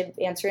 and to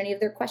answer any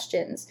of their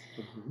questions.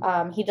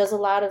 He does a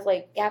lot of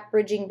like gap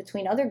bridging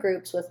between other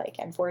groups with like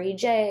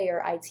M4EJ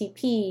or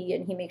ITP,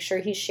 and he makes sure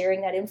he's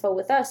sharing that info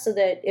with us so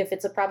that if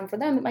it's a problem for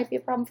them, it might be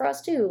a problem for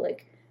us too.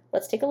 Like,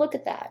 let's take a look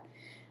at that.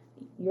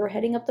 You're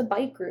heading up the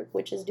bike group,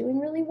 which is doing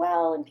really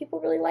well, and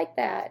people really like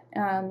that.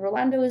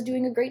 Rolando is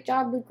doing a great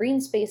job with green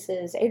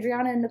spaces.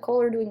 Adriana and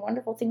Nicole are doing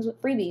wonderful things with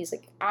freebies,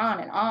 like on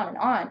and on and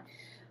on.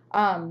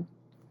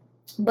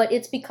 But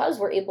it's because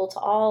we're able to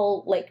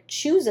all like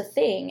choose a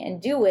thing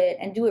and do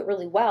it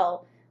really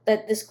well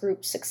that this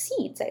group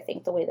succeeds, I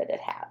think, the way that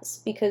it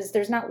has, because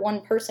there's not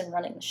one person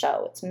running the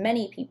show. It's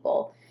many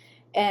people.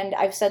 And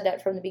I've said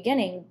that from the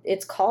beginning.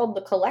 It's called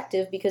the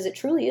collective because it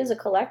truly is a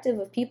collective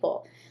of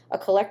people, a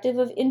collective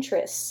of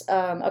interests,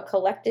 a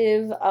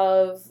collective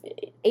of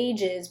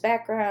ages,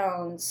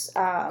 backgrounds,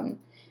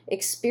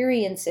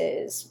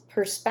 experiences,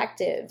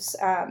 perspectives.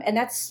 And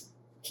that's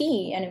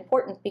key and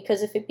important,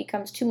 because if it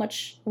becomes too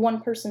much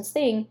one person's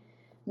thing,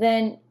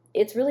 then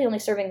it's really only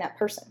serving that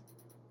person,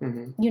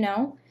 and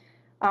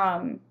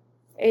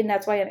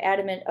that's why I'm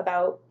adamant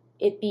about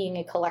it being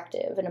a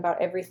collective and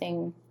about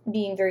everything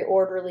being very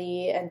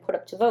orderly and put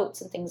up to votes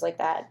and things like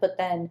that. But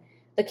then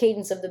the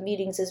cadence of the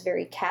meetings is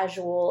very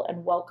casual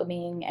and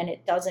welcoming, and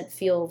it doesn't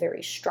feel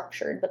very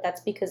structured, but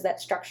that's because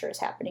that structure is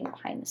happening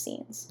behind the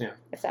scenes,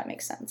 if that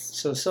makes sense.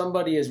 So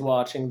somebody is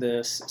watching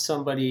this,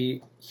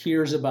 somebody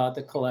hears about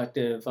the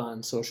collective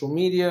on social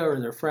media, or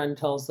their friend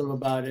tells them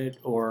about it,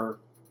 or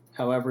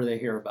however they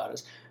hear about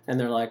us, and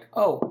they're like,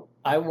 oh,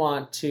 I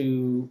want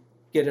to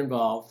get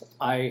involved.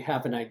 I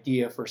have an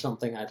idea for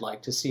something I'd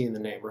like to see in the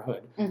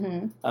neighborhood.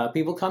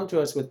 People come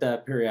to us with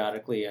that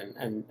periodically,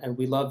 and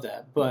we love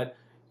that. But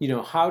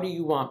how do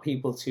you want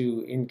people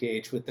to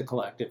engage with the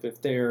collective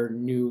if they're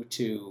new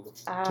to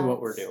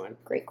what we're doing?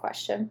 Great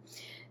question.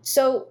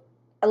 So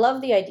I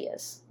love the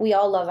ideas. We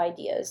all love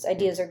ideas.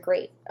 Ideas are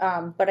great.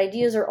 But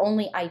ideas are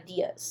only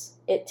ideas.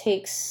 It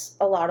takes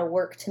a lot of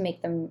work to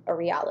make them a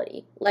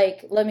reality.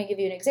 Like, let me give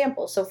you an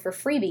example. So for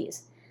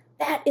freebies,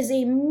 that is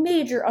a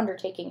major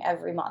undertaking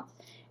every month.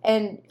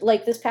 And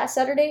like this past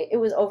Saturday, it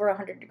was over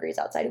 100 degrees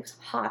outside. It was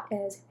hot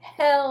as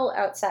hell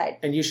outside.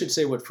 And you should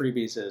say what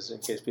Freebies is in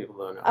case people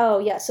don't know. Oh,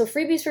 yeah. So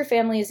Freebies for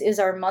Families is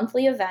our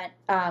monthly event.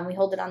 We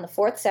hold it on the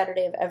fourth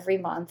Saturday of every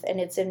month,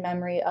 and it's in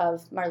memory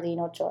of Marlene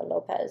Ochoa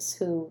Lopez,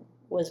 who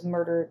was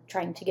murdered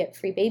trying to get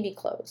free baby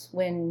clothes.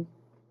 When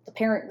the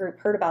parent group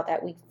heard about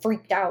that, we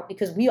freaked out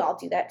because we all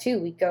do that too.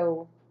 We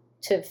go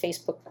to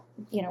Facebook,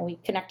 we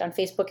connect on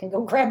Facebook and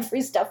go grab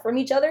free stuff from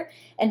each other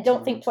and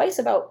don't think twice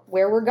about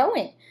where we're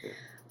going.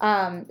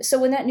 So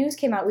when that news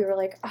came out, we were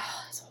like,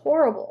 oh, it's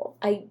horrible.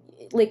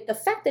 The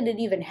fact that it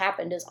even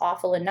happened is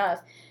awful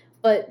enough.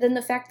 But then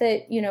the fact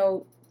that,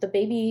 the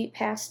baby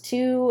passed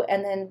too,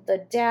 and then the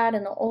dad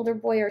and the older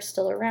boy are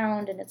still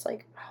around, and it's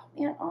like, oh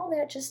man, all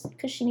that just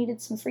because she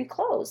needed some free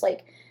clothes.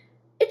 Like,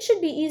 it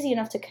should be easy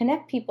enough to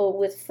connect people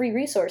with free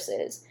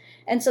resources.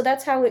 And so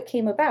that's how it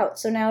came about.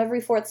 So now every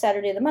fourth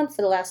Saturday of the month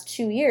for the last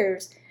 2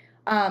 years,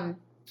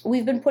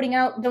 we've been putting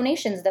out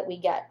donations that we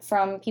get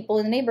from people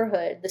in the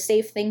neighborhood. The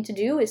safe thing to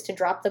do is to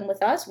drop them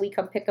with us. We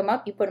come pick them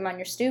up. You put them on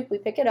your stoop. We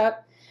pick it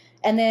up.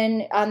 And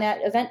then on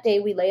that event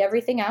day, we lay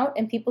everything out,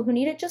 and people who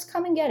need it just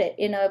come and get it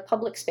in a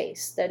public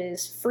space that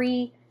is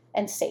free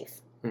and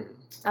safe.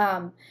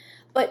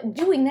 But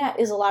doing that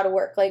is a lot of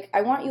work. Like,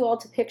 I want you all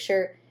to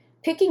picture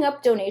picking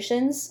up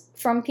donations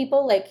from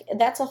people. Like,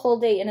 that's a whole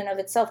day in and of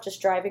itself,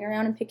 just driving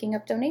around and picking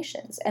up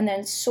donations, and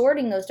then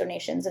sorting those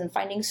donations and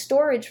finding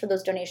storage for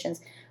those donations,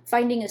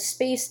 finding a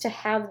space to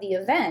have the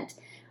event,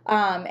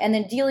 and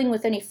then dealing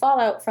with any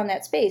fallout from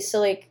that space. So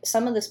like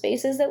some of the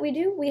spaces that we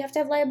do, we have to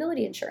have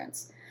liability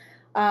insurance.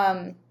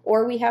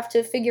 Or we have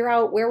to figure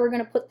out where we're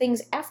going to put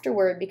things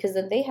afterward, because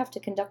then they have to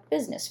conduct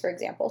business, for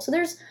example. So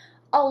there's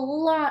a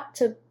lot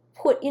to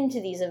put into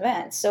these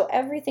events. So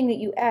everything that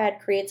you add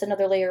creates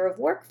another layer of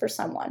work for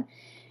someone.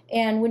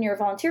 And when you're a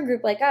volunteer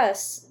group like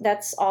us,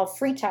 that's all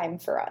free time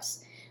for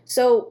us.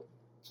 So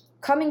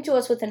coming to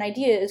us with an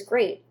idea is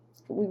great.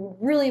 We would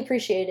really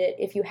appreciate it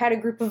if you had a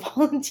group of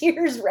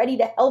volunteers ready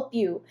to help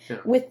you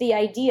with the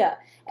idea.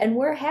 And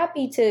we're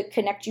happy to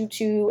connect you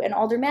to an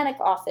aldermanic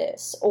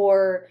office,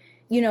 or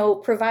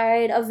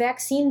provide a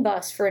vaccine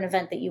bus for an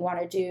event that you want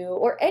to do,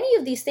 or any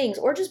of these things,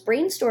 or just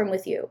brainstorm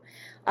with you.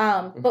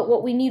 But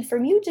what we need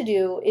from you to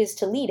do is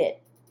to lead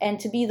it and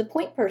to be the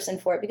point person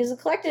for it, because the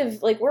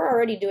collective, like, we're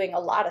already doing a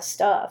lot of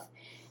stuff,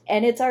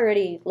 and it's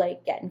already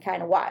like getting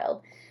kind of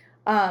wild.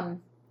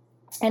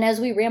 And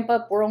as we ramp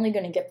up, we're only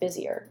going to get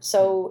busier.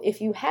 So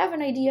if you have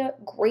an idea,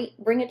 great,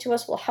 bring it to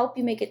us. We'll help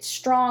you make it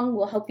strong.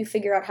 We'll help you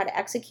figure out how to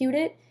execute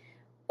it.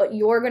 But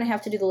you're going to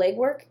have to do the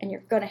legwork, and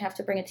you're going to have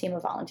to bring a team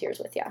of volunteers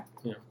with you.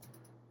 Yeah.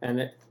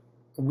 And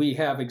we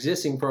have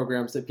existing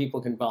programs that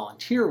people can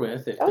volunteer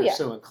with if they're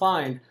so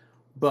inclined.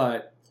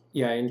 But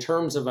yeah, in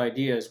terms of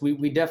ideas,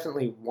 we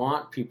definitely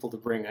want people to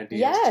bring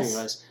ideas to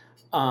us.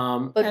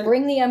 But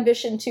bring the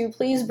ambition too.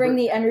 Please bring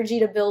the energy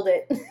to build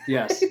it.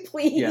 Yes.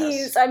 Please.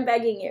 Yes. I'm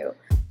begging you.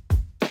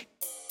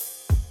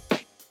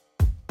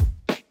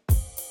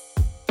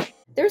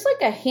 There's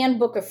like a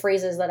handbook of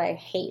phrases that I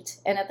hate.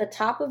 And at the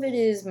top of it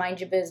is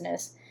mind your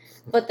business.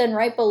 But then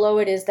right below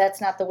it is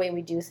that's not the way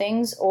we do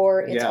things,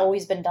 or it's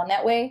always been done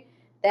that way.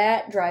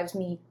 That drives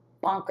me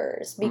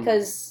bonkers,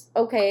 because,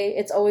 okay,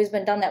 it's always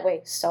been done that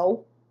way.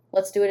 So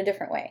let's do it a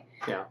different way.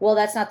 Yeah. Well,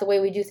 that's not the way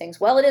we do things.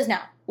 Well, it is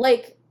now.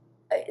 Like,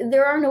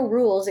 there are no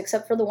rules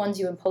except for the ones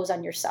you impose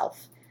on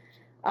yourself.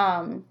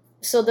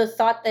 So the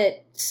thought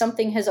that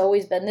something has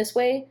always been this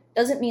way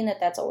doesn't mean that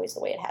that's always the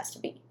way it has to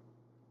be.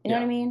 You know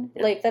what I mean?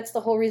 Yeah. Like, that's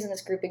the whole reason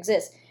this group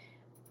exists.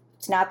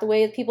 It's not the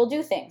way that people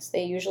do things.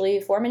 They usually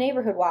form a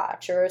neighborhood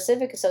watch or a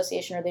civic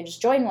association, or they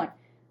just join one.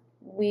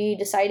 We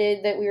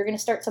decided that we were going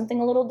to start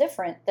something a little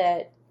different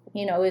that,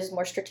 is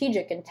more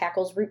strategic and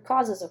tackles root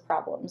causes of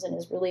problems and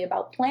is really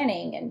about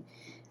planning and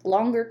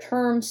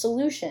longer-term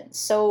solutions.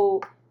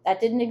 So that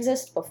didn't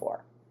exist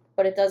before,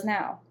 but it does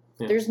now.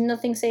 Yeah. There's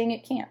nothing saying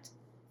it can't.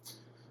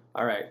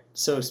 All right.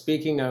 So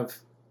speaking of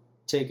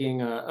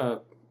taking a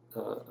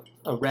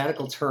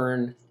radical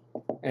turn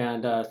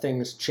and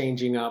things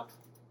changing up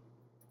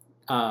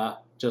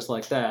just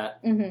like that,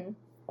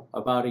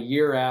 about a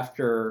year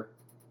after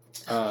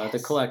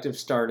the collective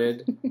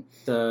started,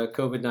 the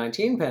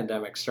COVID-19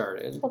 pandemic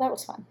started. Well, that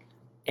was fun.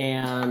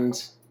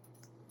 And,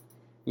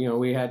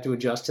 we had to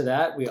adjust to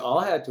that. We all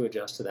had to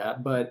adjust to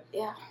that. But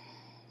Yeah.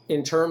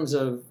 in terms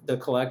of the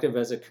collective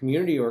as a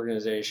community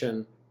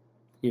organization,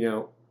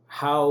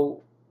 how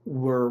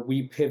were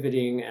we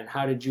pivoting and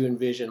how did you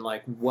envision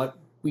like what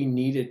we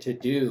needed to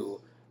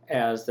do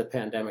as the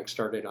pandemic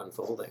started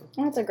unfolding?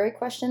 That's a great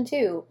question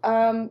too.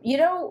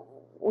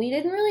 We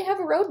didn't really have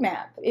a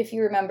roadmap, if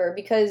you remember,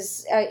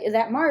 because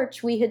that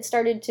March we had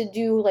started to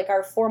do like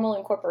our formal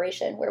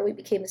incorporation where we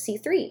became a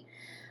C3,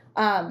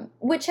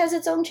 which has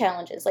its own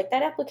challenges. Like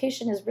that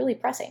application is really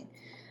pressing.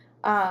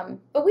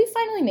 But we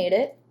finally made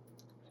it.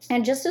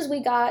 And just as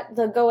we got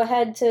the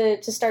go-ahead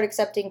to start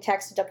accepting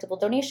tax-deductible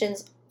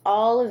donations,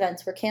 all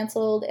events were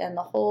canceled and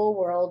the whole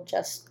world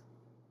just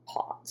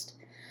paused.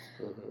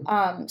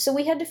 Mm-hmm. So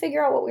we had to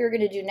figure out what we were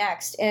going to do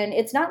next. And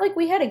it's not like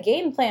we had a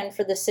game plan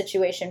for this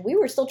situation. We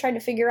were still trying to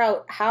figure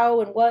out how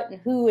and what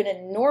and who in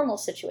a normal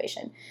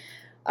situation.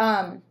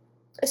 So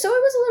it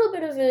was a little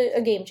bit of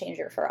a game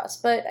changer for us.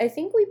 But I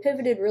think we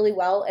pivoted really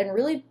well and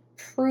really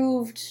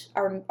proved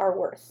our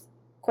worth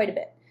quite a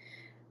bit.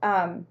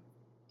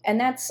 And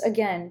that's,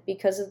 again,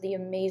 because of the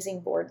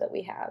amazing board that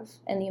we have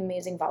and the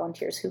amazing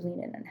volunteers who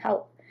lean in and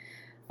help.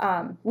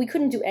 We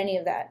couldn't do any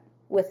of that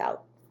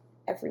without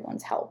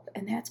everyone's help,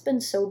 and that's been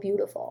so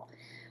beautiful.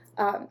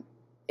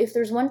 If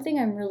there's one thing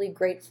I'm really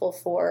grateful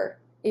for,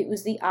 it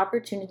was the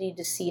opportunity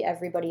to see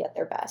everybody at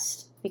their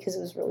best, because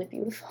it was really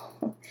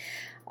beautiful.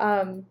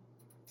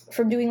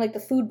 From doing like the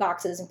food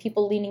boxes and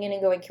people leaning in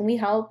and going, "Can we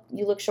help?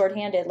 You look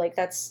shorthanded." Like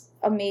that's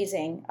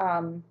amazing.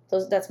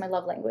 That's my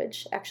love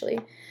language, actually.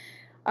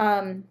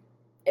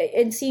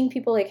 And seeing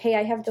people like, "Hey,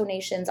 I have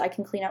donations. I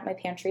can clean out my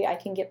pantry. I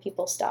can get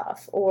people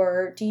stuff."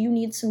 Or do you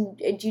need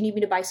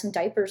me to buy some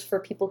diapers for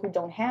people who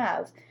don't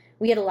have?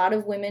 We had a lot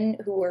of women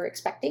who were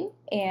expecting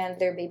and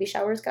their baby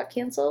showers got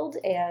canceled,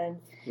 and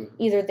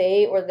either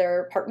they or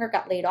their partner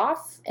got laid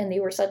off, and they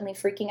were suddenly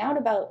freaking out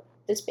about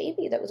this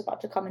baby that was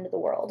about to come into the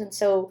world. And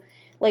so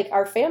like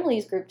our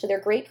families group, to their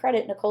great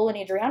credit, Nicole and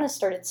Adriana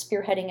started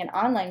spearheading an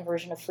online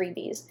version of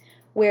freebies,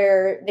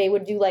 where they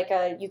would do like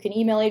you can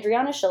email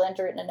Adriana, she'll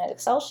enter it in an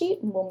Excel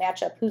sheet, and we'll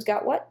match up who's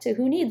got what to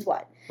who needs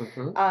what.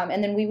 Mm-hmm.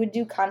 And then we would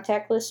do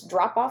contactless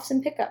drop-offs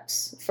and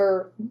pickups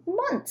for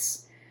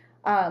months.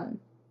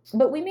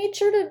 But we made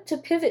sure to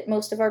pivot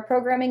most of our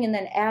programming and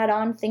then add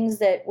on things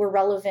that were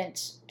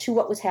relevant to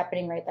what was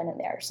happening right then and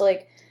there. So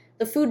like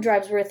the food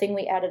drives were a thing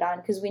we added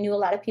on because we knew a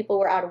lot of people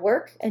were out of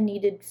work and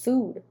needed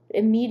food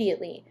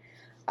immediately.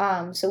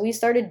 So we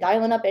started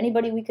dialing up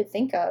anybody we could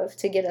think of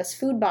to get us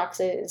food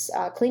boxes,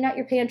 clean out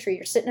your pantry.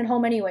 You're sitting at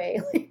home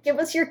anyway. Give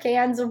us your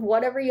cans of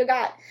whatever you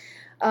got.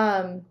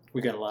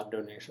 We got a lot of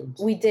donations.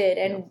 We did,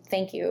 and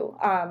thank you.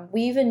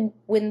 We even,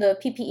 when the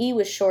PPE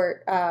was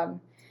short,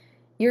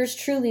 yours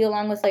truly,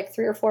 along with like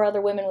 3 or 4 other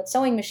women with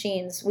sewing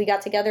machines, we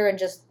got together and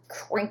just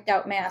cranked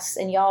out masks,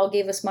 and y'all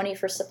gave us money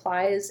for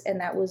supplies, and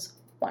that was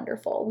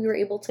wonderful. We were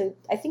able to,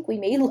 I think we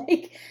made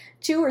like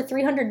 200 or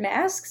 300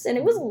 masks, and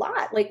it was a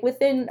lot. Like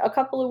within a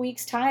couple of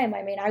weeks' time,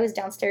 I mean, I was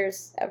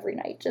downstairs every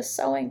night just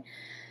sewing.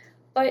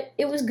 But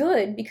it was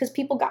good because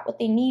people got what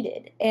they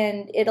needed,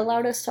 and it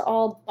allowed us to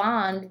all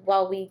bond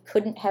while we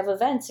couldn't have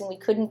events and we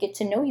couldn't get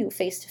to know you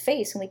face to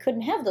face and we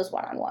couldn't have those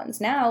one-on-ones.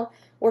 Now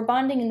we're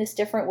bonding in this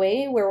different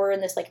way where we're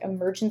in this like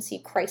emergency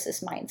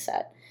crisis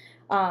mindset.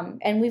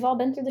 And we've all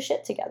been through the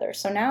shit together.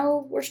 So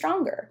now we're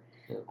stronger.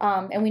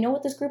 And we know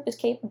what this group is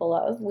capable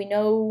of. We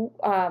know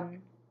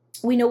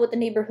what the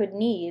neighborhood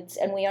needs,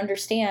 and we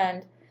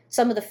understand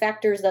some of the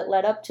factors that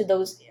led up to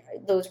those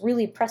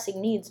really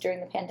pressing needs during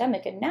the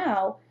pandemic. And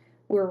now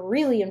we're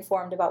really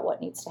informed about what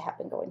needs to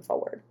happen going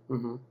forward.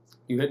 Mm-hmm.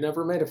 You had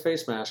never made a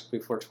face mask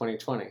before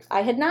 2020.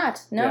 I had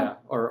not, no. Yeah,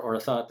 or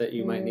thought that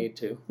you might need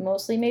to.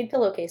 Mostly made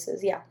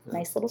pillowcases, yeah.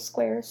 Nice little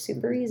squares,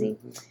 super easy.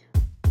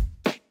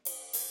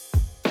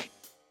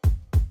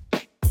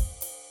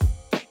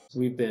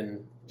 We've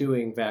been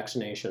doing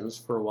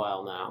vaccinations for a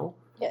while now.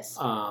 Yes.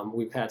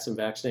 We've had some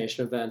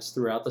vaccination events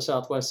throughout the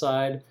Southwest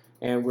side,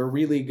 and we're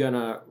really going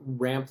to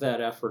ramp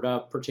that effort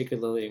up,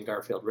 particularly in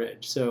Garfield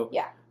Ridge. So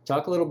yeah.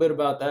 Talk a little bit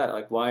about that.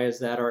 Like, why is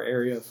that our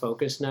area of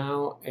focus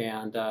now,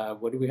 and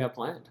what do we have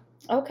planned?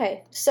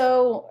 Okay,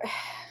 so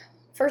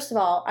first of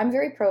all, I'm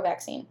very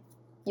pro-vaccine.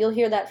 You'll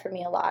hear that from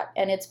me a lot,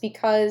 and it's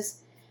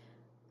because,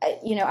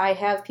 I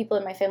have people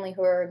in my family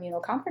who are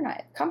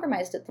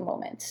immunocompromised at the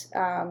moment.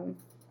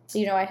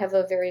 I have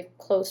a very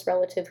close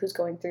relative who's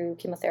going through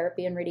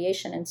chemotherapy and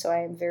radiation, and so I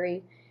am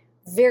very,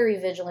 very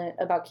vigilant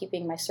about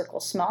keeping my circle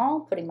small,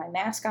 putting my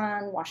mask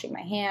on, washing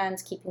my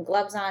hands, keeping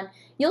gloves on.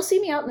 You'll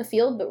see me out in the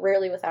field, but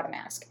rarely without a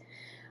mask.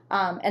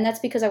 And that's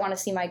because I want to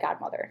see my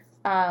godmother.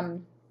 I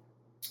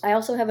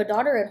also have a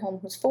daughter at home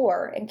who's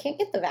 4 and can't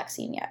get the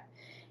vaccine yet.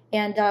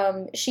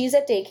 And she's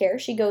at daycare.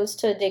 She goes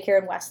to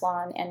daycare in West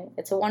Lawn, and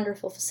it's a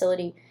wonderful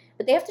facility.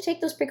 But they have to take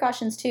those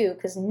precautions too,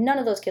 because none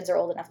of those kids are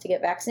old enough to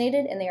get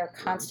vaccinated, and they are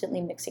constantly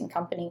mixing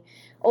company.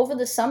 Over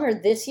the summer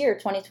this year,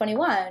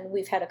 2021,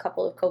 we've had a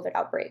couple of COVID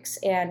outbreaks,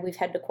 and we've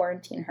had to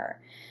quarantine her.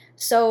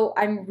 So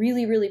I'm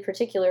really, really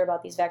particular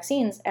about these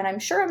vaccines, and I'm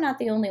sure I'm not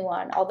the only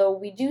one, although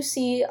we do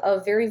see a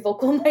very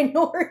vocal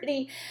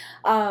minority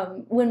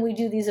when we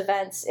do these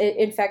events.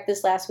 In fact,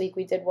 this last week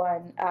we did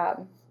one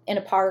in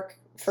a park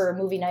for a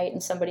movie night,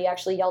 and somebody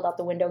actually yelled out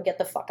the window, "Get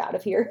the fuck out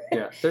of here."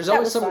 Yeah, there's That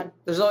always was some. fun.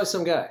 There's always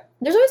some guy.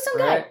 There's always some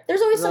guy. Right?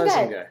 There's always some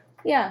Some guy. guy.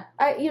 Yeah,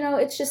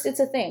 it's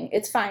a thing.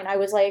 It's fine. I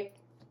was like,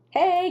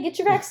 hey, get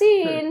your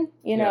vaccine,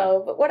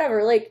 but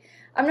whatever. Like,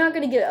 I'm not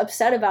going to get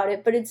upset about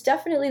it, but it's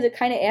definitely the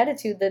kind of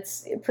attitude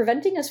that's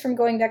preventing us from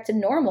going back to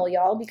normal,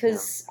 y'all,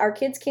 because our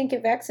kids can't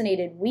get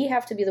vaccinated. We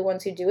have to be the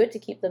ones who do it to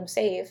keep them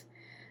safe.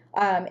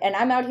 And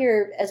I'm out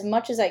here as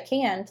much as I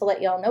can to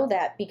let y'all know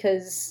that,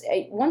 because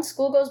once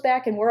school goes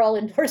back and we're all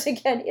indoors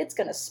again, it's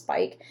going to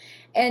spike.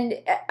 And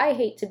I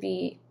hate to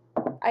be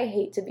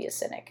a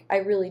cynic. I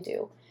really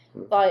do.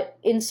 But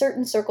in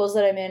certain circles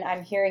that I'm in,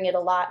 I'm hearing it a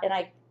lot, and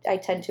I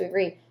tend to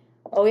agree.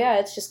 Oh yeah,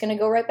 it's just going to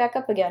go right back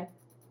up again.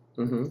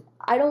 Mm-hmm.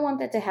 I don't want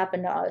that to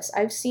happen to us.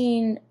 I've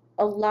seen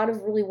a lot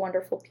of really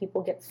wonderful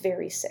people get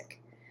very sick.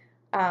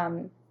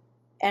 And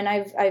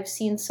I've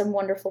seen some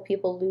wonderful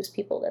people lose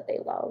people that they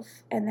love,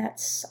 and that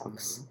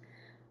sucks.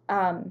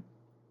 Mm-hmm.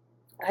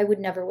 I would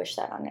never wish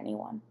that on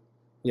anyone.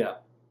 Yeah.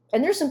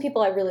 And there's some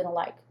people I really don't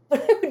like,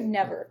 but I would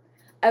never,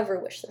 ever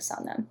wish this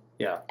on them.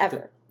 Yeah.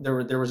 Ever.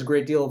 There was a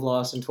great deal of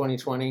loss in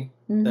 2020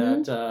 Mm-hmm.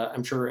 that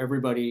I'm sure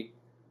everybody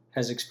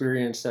has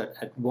experienced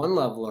at one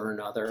level or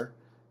another.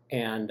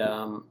 And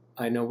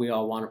I know we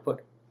all want to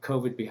put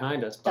COVID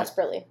behind us,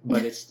 Desperately.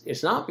 but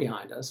it's not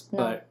behind us. No.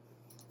 But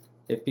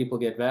if people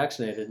get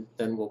vaccinated,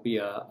 then we'll be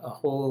a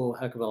whole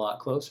heck of a lot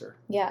closer.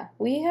 Yeah,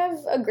 we have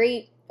a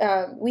great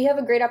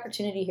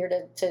opportunity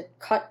here to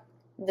cut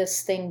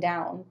this thing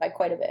down by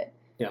quite a bit.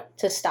 Yeah.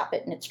 To stop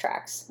it in its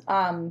tracks.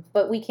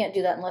 But we can't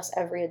do that unless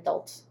every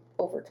adult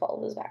over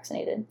 12 is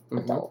vaccinated. Mm-hmm.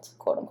 Adult,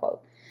 quote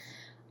unquote.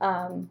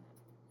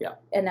 Yeah.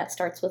 And that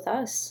starts with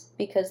us,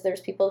 because there's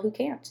people who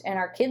can't, and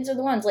our kids are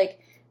the ones. Like,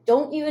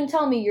 don't even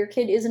tell me your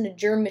kid isn't a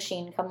germ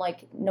machine come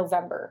like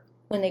November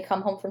when they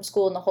come home from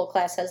school and the whole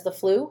class has the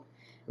flu.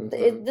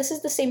 Mm-hmm. This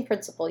is the same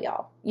principle,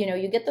 y'all.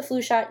 You get the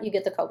flu shot, you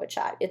get the COVID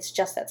shot. It's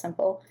just that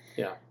simple.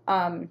 Yeah.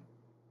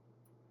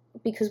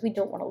 Because we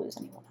don't want to lose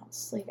anyone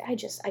else. Like, I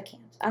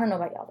can't. I don't know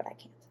about y'all, but I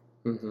can't.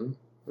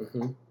 Mm-hmm.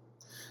 Mm-hmm.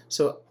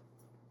 So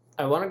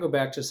I want to go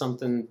back to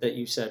something that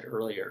you said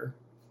earlier.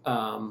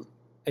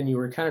 And you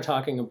were kind of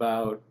talking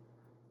about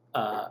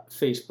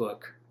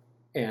Facebook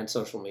and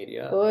social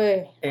media.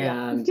 Boy.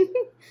 And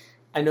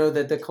I know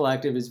that the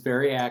collective is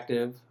very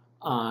active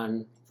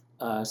on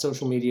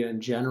social media in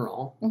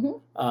general.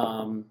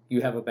 Mm-hmm.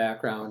 You have a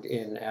background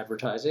in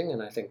advertising,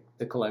 and I think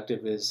the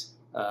collective is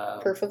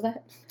Proof of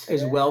that.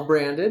 is well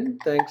branded.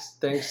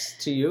 Thanks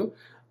to you.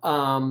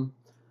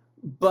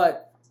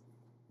 But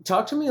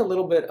talk to me a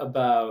little bit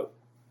about,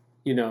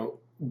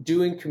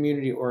 doing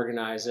community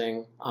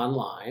organizing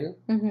online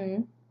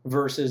Mm-hmm.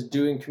 versus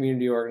doing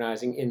community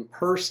organizing in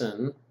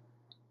person,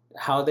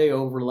 how they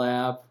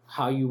overlap,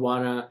 how you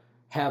want to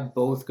have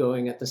both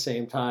going at the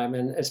same time.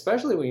 And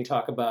especially when you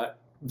talk about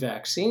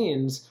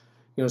vaccines,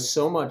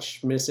 so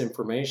much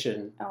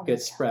misinformation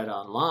gets spread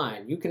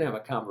online. You can have a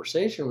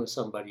conversation with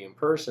somebody in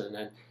person,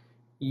 and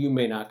you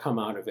may not come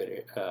out of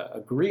it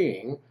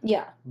agreeing,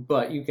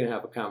 but you can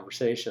have a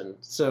conversation.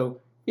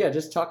 So yeah,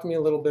 just talk to me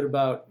a little bit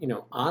about,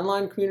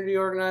 online community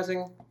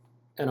organizing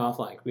and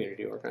offline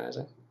community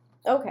organizing.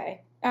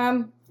 Okay.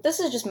 This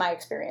is just my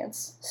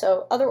experience.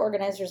 So other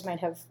organizers might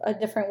have a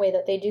different way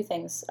that they do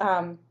things.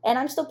 And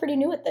I'm still pretty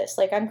new at this.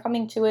 Like, I'm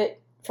coming to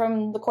it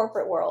from the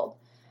corporate world.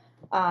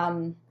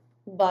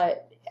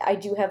 But I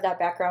do have that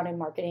background in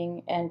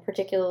marketing, and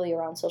particularly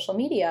around social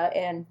media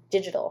and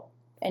digital,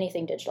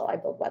 anything digital. I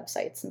build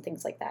websites and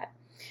things like that.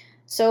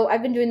 So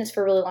I've been doing this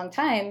for a really long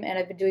time, and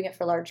I've been doing it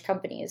for large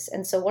companies.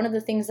 And so one of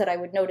the things that I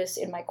would notice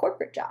in my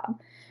corporate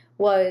job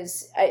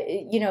was,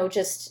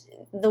 just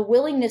the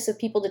willingness of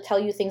people to tell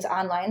you things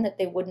online that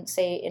they wouldn't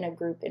say in a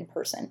group in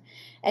person.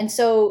 And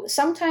so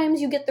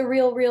sometimes you get the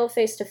real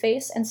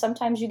face-to-face, and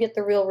sometimes you get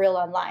the real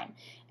online.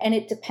 And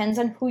it depends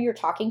on who you're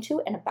talking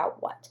to and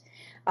about what.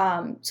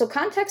 So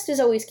context is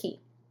always key.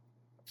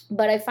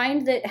 But I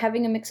find that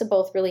having a mix of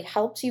both really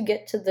helps you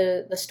get to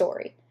the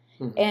story.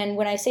 Mm-hmm. And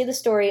when I say the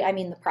story, I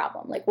mean the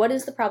problem. Like, what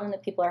is the problem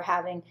that people are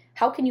having?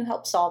 How can you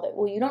help solve it?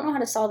 Well, you don't know how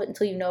to solve it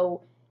until you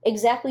know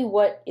exactly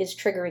what is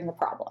triggering the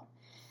problem.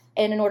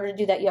 And in order to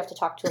do that, you have to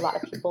talk to a lot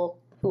of people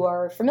who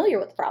are familiar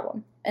with the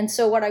problem. And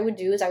so what I would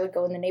do is I would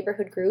go in the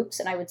neighborhood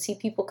groups, and I would see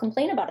people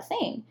complain about a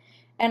thing.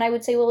 And I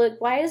would say, well,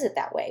 why is it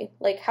that way?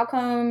 Like, how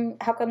come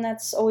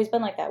that's always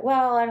been like that?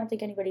 Well, I don't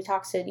think anybody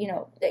talks to,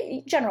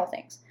 general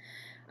things.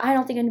 I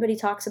don't think anybody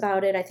talks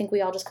about it. I think we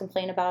all just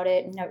complain about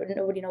it, and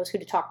nobody knows who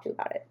to talk to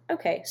about it.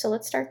 Okay, so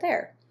let's start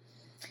there.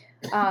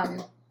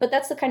 But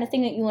that's the kind of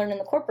thing that you learn in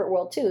the corporate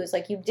world too, is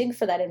like, you dig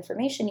for that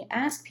information, you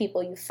ask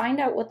people, you find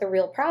out what the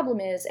real problem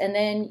is, and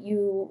then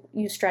you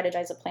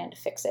strategize a plan to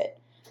fix it,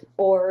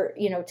 or,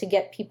 to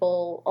get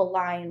people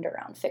aligned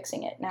around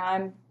fixing it. Now,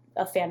 I'm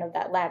a fan of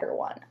that latter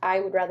one.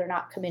 I would rather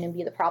not come in and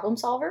be the problem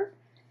solver.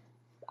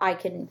 I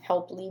can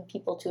help lead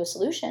people to a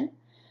solution,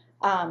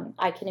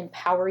 I can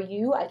empower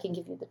you. I can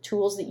give you the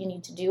tools that you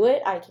need to do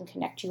it. I can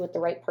connect you with the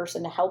right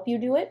person to help you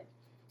do it.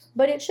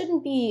 But it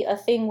shouldn't be a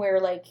thing where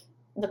like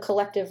the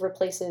collective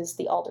replaces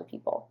the alder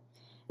people.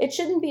 It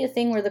shouldn't be a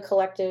thing where the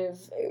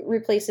collective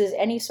replaces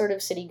any sort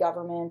of city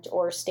government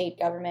or state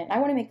government. And I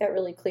want to make that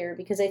really clear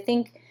because I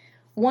think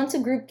once a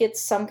group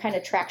gets some kind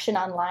of traction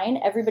online,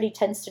 everybody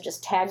tends to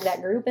just tag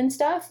that group and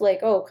stuff like,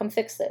 oh, come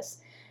fix this.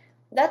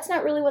 That's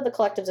not really what the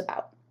collective's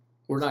about.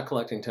 We're not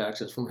collecting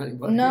taxes from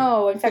anybody.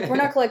 No, in fact, we're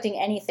not collecting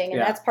anything, and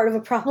Yeah. that's part of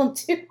a problem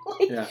too.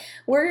 Like, Yeah.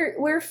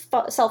 We're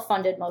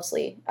self-funded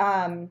mostly,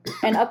 and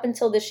up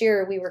until this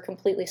year, we were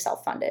completely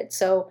self-funded.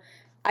 So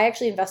I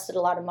actually invested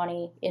a lot of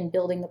money in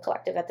building the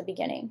collective at the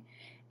beginning,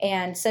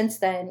 and since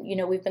then,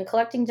 we've been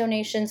collecting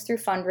donations through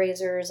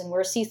fundraisers, and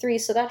we're a C3,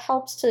 so that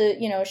helps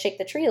to shake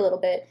the tree a little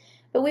bit.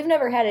 But we've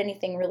never had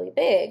anything really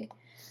big.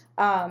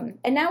 And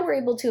now we're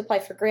able to apply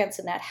for grants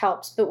and that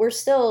helps, but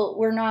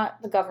we're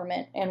not the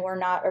government and we're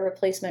not a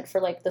replacement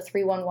for like the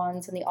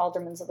 311s and the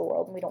aldermans of the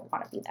world. And we don't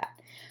want to be that.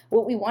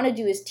 What we want to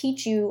do is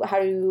teach you how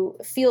to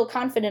feel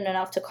confident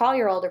enough to call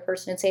your alder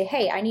person and say,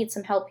 hey, I need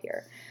some help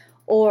here.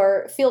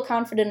 Or feel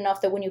confident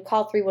enough that when you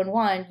call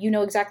 311, you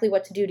know exactly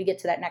what to do to get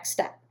to that next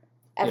step.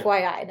 Yeah.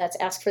 FYI, that's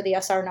ask for the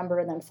SR number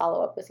and then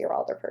follow up with your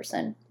alder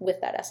person with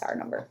that SR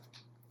number.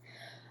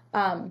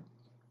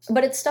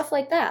 But it's stuff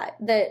like that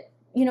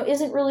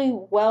isn't really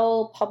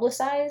well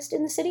publicized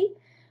in the city.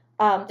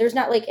 There's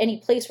not like any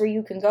place where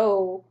you can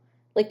go,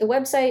 like the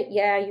website,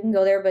 yeah, you can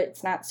go there, but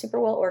it's not super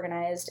well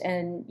organized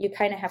and you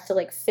kind of have to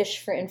like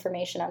fish for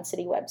information on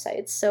city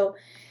websites. So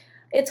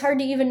it's hard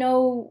to even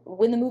know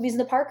when the movies in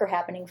the park are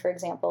happening, for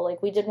example.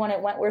 Like we did one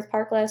at Wentworth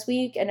Park last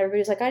week and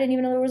everybody's like, I didn't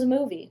even know there was a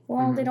movie.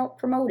 Well, They don't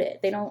promote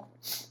it. They don't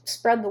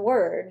spread the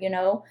word,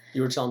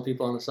 You were telling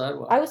people on the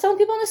sidewalk. I was telling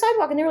people on the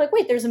sidewalk and they were like,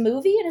 wait, there's a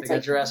movie? And it's They got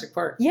like Jurassic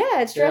Park. Yeah,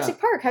 it's Jurassic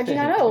Park. How'd you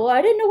not know? Well,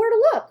 I didn't know where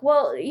to look.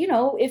 Well,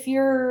 if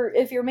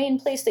your main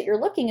place that you're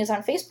looking is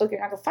on Facebook, you're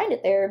not gonna find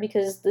it there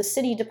because the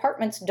city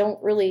departments don't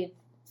really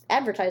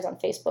advertise on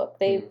Facebook.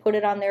 They put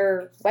it on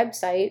their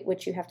website,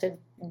 which you have to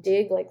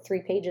dig like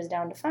 3 pages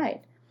down to find.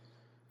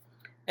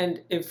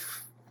 And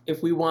if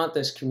we want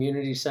this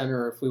community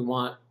center, if we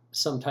want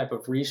some type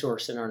of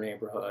resource in our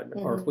neighborhood,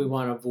 or if we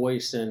want a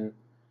voice in,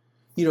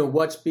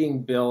 what's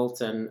being built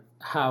and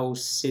how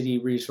city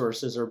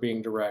resources are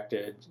being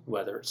directed,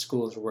 whether it's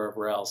schools or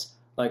wherever else,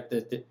 like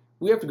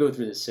we have to go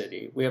through the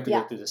city, we have to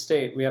go through the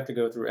state, we have to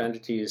go through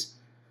entities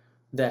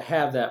that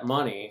have that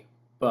money,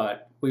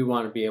 but we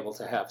want to be able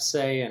to have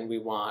say, and we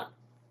want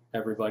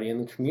everybody in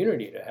the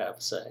community to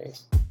have say.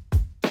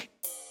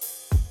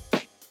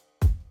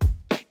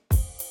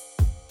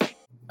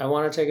 I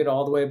want to take it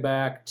all the way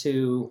back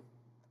to,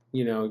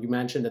 you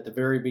mentioned at the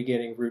very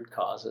beginning root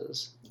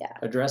causes. Yeah.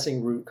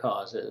 Addressing root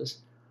causes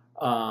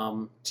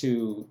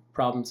to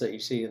problems that you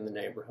see in the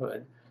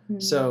neighborhood. Mm-hmm.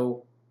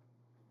 So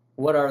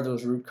what are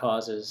those root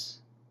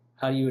causes?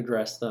 How do you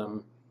address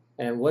them?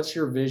 And what's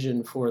your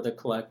vision for the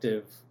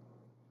collective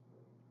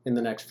in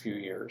the next few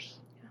years?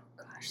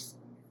 Oh, gosh.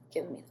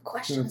 Giving me the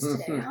questions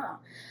today,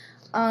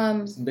 huh?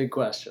 It's a big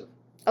question.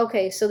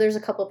 Okay, so there's a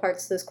couple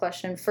parts to this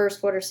question.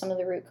 First, what are some of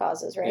the root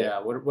causes, right? Yeah,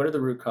 what are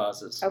the root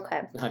causes?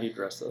 Okay. How do you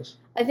address those?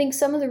 I think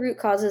some of the root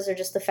causes are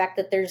just the fact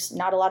that there's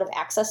not a lot of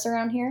access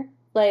around here.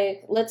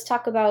 Like, let's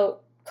talk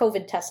about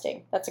COVID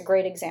testing. That's a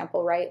great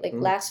example, right? Like,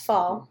 last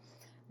fall,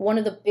 one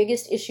of the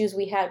biggest issues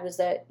we had was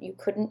that you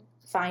couldn't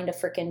find a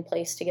frickin'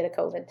 place to get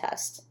a COVID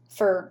test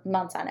for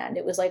months on end.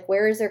 It was like,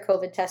 where is there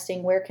COVID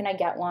testing? Where can I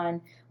get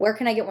one? Where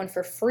can I get one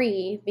for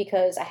free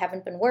because I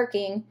haven't been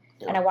working?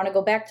 And I want to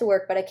go back to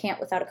work, but I can't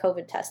without a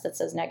COVID test that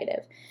says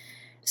negative.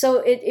 So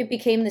it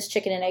became this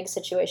chicken and egg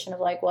situation of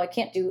like, well, I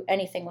can't do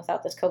anything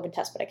without this COVID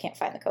test, but I can't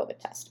find the COVID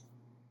test.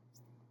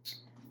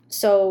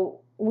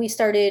 So we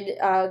started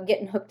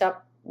getting hooked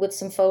up with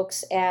some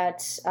folks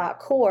at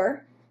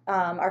CORE.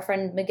 Our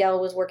friend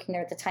Miguel was working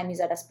there at the time. He's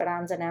at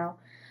Esperanza now.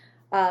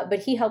 But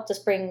he helped us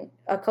bring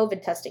a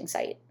COVID testing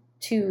site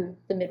to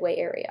the Midway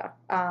area.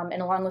 And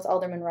along with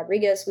Alderman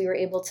Rodriguez, we were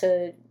able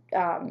to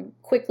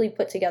quickly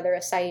put together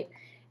a site.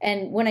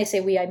 And when I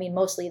say we, I mean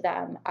mostly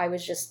them. I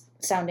was just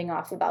sounding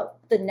off about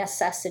the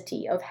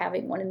necessity of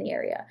having one in the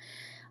area.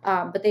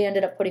 But they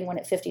ended up putting one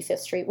at 55th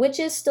Street, which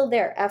is still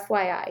there,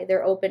 FYI.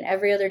 They're open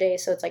every other day.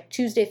 So it's like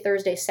Tuesday,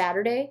 Thursday,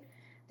 Saturday.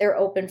 They're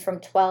open from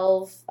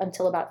 12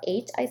 until about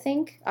 8, I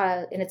think.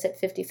 And it's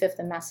at 55th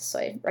and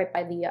Massasoit, right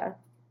by the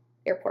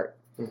airport.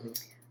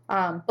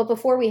 But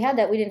before we had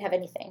that, we didn't have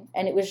anything.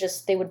 And it was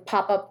just, they would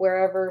pop up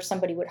wherever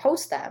somebody would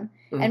host them.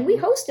 And we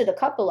hosted a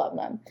couple of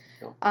them.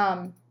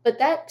 But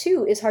that,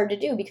 too, is hard to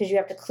do because you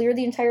have to clear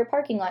the entire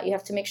parking lot. You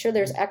have to make sure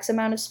there's X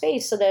amount of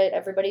space so that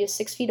everybody is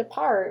 6 feet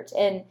apart.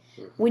 And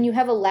when you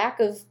have a lack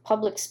of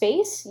public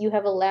space, you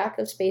have a lack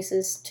of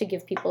spaces to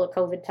give people a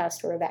COVID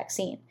test or a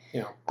vaccine.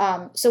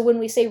 So when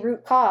we say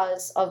root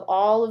cause of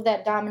all of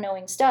that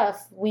dominoing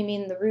stuff, we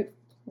mean the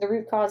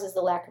root cause is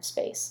the lack of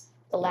space,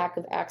 the lack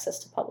of access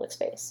to public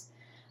space.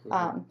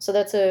 So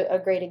that's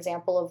a great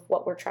example of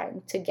what we're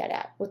trying to get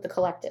at with the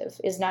collective,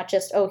 is not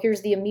just, oh,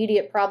 here's the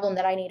immediate problem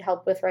that I need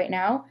help with right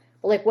now.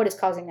 like what is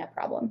causing that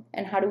problem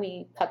and how do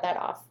we cut that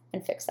off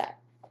and fix that.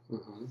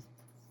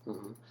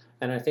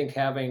 And I think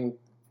having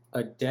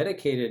a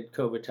dedicated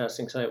COVID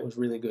testing site was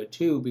really good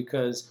too,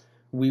 because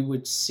we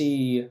would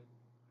see,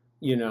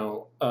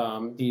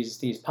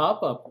 these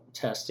pop-up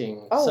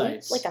testing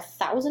sites. Like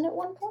 1,000 at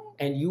one point?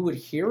 And you would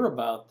hear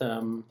about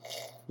them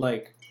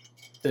like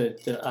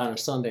the on a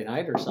Sunday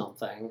night or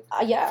something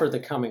for the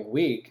coming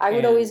week. I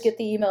would always get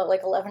the email at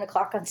like 11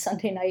 o'clock on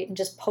Sunday night and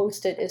just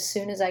post it as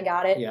soon as I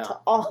got it to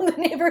all the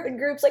neighborhood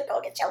groups, like, go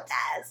get your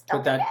test.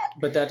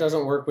 But that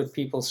doesn't work with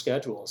people's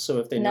schedules. So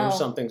if they know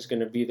something's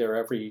going to be there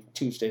every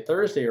Tuesday,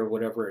 Thursday, or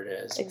whatever it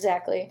is,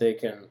 exactly, they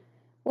can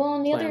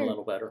plan a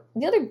little better.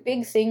 The other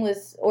big thing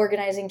with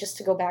organizing, just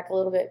to go back a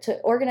little bit, to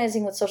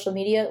organizing with social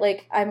media,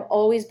 like I'm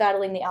always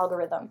battling the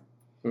algorithm.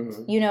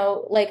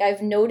 Like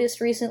I've noticed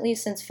recently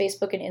since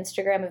Facebook and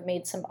Instagram have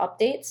made some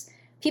updates,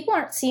 people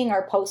aren't seeing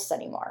our posts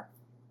anymore.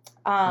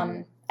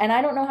 And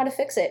I don't know how to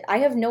fix it. I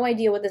have no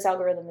idea what this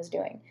algorithm is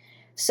doing.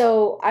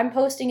 So I'm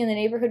posting in the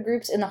neighborhood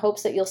groups in the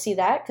hopes that you'll see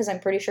that, because I'm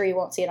pretty sure you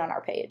won't see it on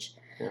our page.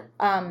 Yeah.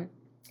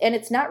 And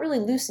it's not really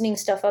loosening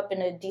stuff up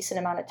in a decent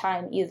amount of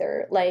time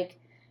either. Like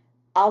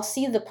I'll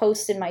see the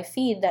posts in my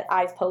feed that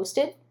I've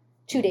posted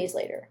 2 days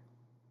later.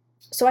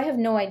 So I have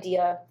no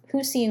idea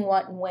who's seeing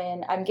what and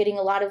when. I'm getting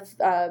a lot of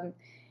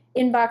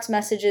inbox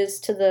messages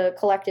to the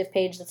collective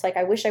page that's like,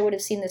 I wish I would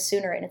have seen this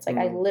sooner. And it's like,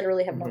 I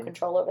literally have no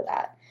control over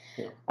that.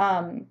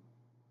 Yeah.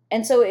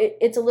 And so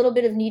it's a little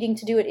bit of needing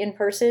to do it in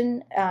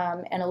person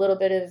and a little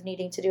bit of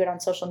needing to do it on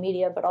social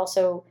media, but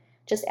also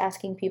just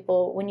asking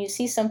people, when you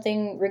see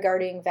something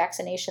regarding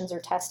vaccinations or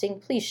testing,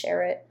 please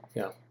share it.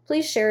 Yeah.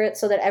 Please share it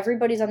so that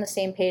everybody's on the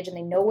same page and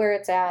they know where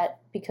it's at,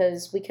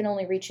 because we can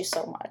only reach you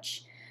so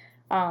much.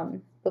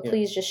 But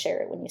please just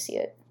share it when you see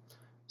it.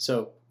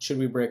 So should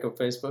we break up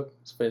Facebook?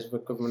 Is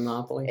Facebook a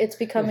monopoly? It's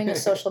becoming a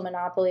social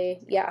monopoly,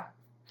 yeah.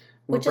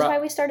 Which is why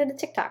we started a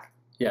TikTok.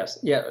 Yes.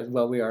 Yeah,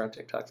 well, we are on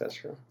TikTok, that's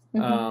true.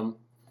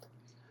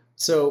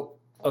 So,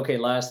 okay,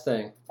 last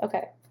thing.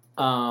 Okay.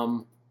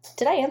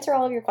 Did I answer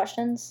all of your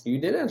questions? You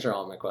did answer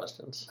all of my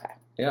questions. Okay.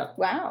 Yeah.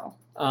 Wow.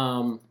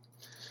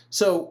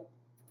 So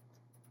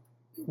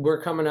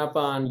we're coming up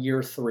on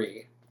year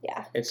 3.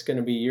 Yeah. It's going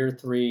to be year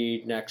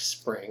 3 next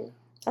spring.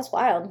 That's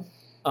wild.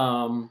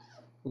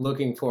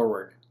 Looking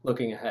forward,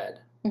 looking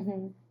ahead.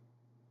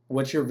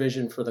 What's your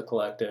vision for the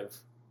collective?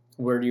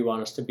 Where do you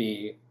want us to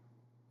be?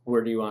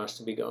 Where do you want us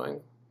to be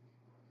going?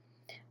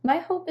 My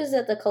hope is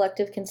that the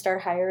collective can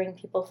start hiring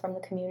people from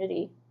the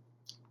community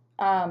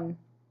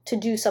to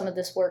do some of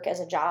this work as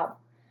a job.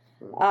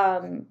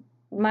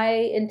 My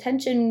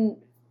intention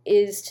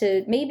is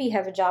to maybe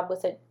have a job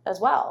with it as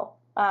well,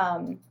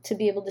 to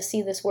be able to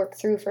see this work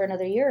through for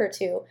another year or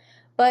two.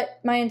 But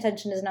my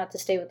intention is not to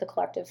stay with the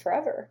collective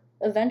forever.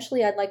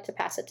 Eventually, I'd like to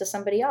pass it to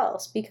somebody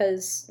else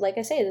because, like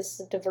I say, this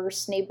is a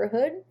diverse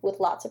neighborhood with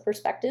lots of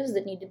perspectives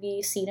that need to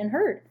be seen and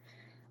heard.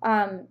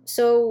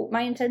 So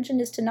my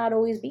intention is to not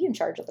always be in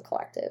charge of the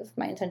collective.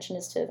 My intention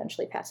is to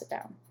eventually pass it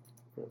down.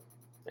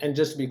 And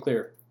just to be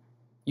clear,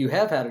 you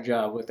have had a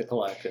job with the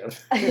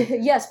collective.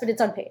 Yes, but it's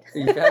unpaid.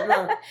 You've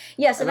had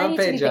yes, and an I need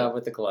to be unpaid paid. job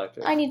with the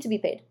collective. I need to be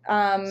paid.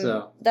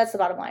 So that's the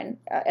bottom line.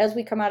 As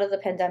we come out of the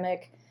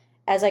pandemic,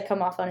 as I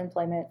come off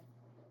unemployment,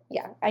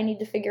 I need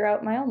to figure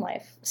out my own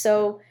life.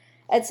 So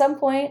at some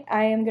point,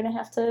 I am going to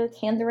have to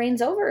hand the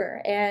reins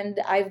over. And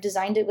I've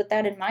designed it with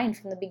that in mind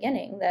from the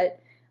beginning, that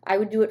I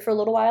would do it for a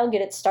little while,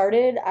 get it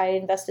started. I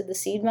invested the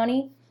seed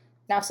money.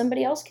 Now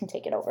somebody else can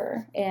take it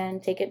over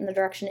and take it in the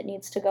direction it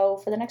needs to go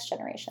for the next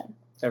generation.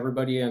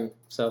 Everybody in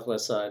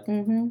Southwest Side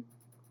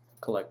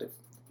Collective.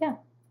 Yeah.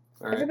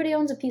 All right. Everybody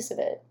owns a piece of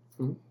it.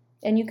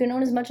 And you can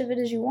own as much of it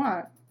as you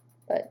want,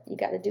 but you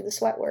got to do the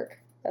sweat work.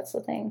 That's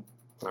the thing.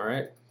 All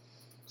right.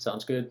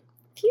 Sounds good.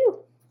 Phew.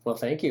 Well,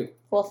 thank you.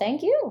 Well,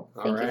 thank you.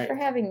 Thank right. you for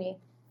having me.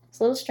 It's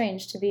a little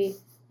strange to be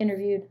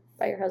interviewed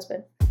by your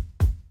husband.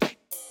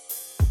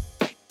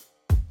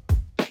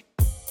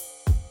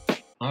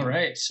 All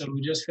right. So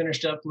we just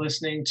finished up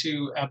listening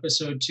to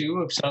episode 2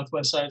 of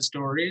Southwest Side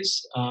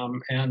Stories.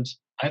 And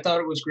I thought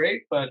it was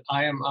great, but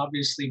I am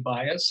obviously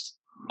biased.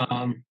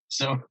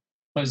 So,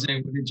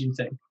 Jose, what did you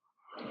think?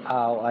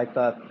 I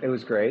thought it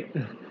was great.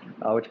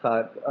 Which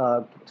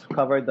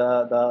covered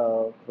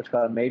the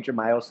major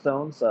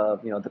milestones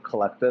of the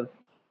collective,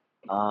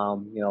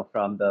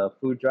 from the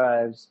food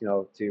drives,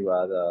 to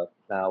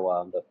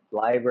the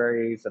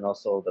libraries and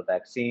also the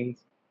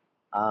vaccines.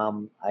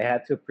 I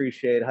had to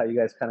appreciate how you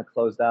guys kind of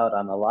closed out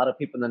on a lot of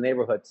people in the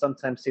neighborhood.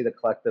 Sometimes see the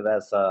collective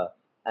as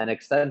an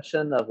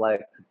extension of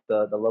like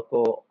the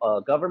local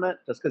government,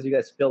 just because you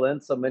guys fill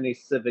in so many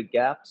civic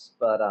gaps,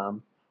 but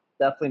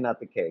definitely not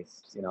the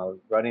case.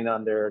 Running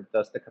under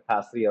just the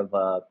capacity of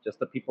just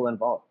the people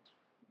involved.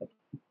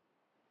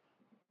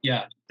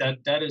 Yeah,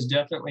 that is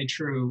definitely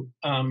true.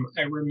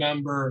 I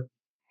remember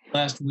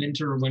last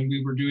winter when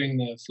we were doing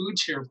the food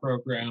share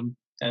program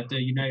at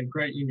the United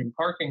Credit Union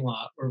parking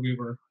lot, where we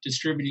were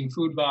distributing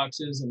food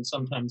boxes and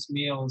sometimes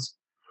meals.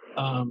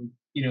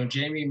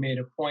 Jamie made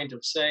a point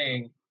of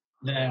saying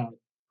that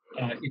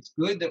it's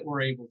good that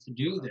we're able to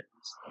do this.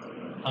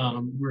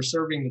 We're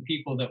serving the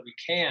people that we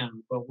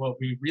can, but what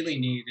we really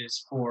need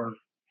is for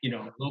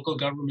local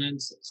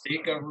governments, and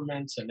state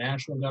governments, and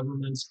national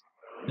governments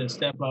to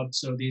step up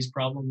so these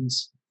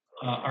problems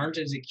aren't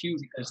as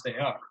acute as they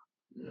are.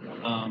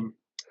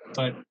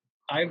 But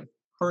I've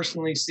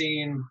personally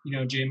seen,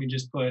 Jamie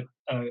just put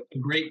a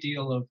great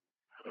deal of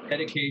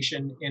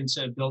dedication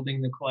into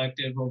building the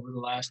collective over the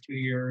last 2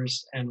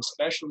 years, and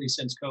especially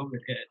since COVID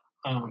hit.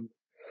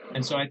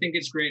 And so I think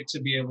it's great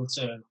to be able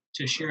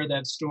to share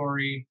that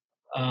story.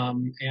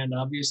 And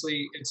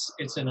obviously,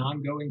 it's an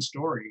ongoing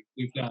story.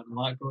 We've got a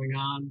lot going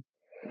on.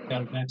 We've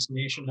got a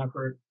vaccination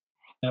effort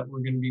that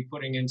we're going to be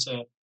putting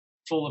into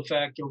full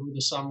effect over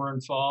the summer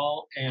and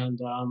fall. And,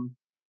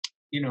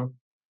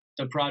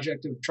 the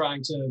project of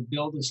trying to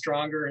build a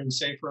stronger and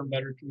safer and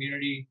better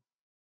community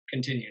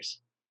continues.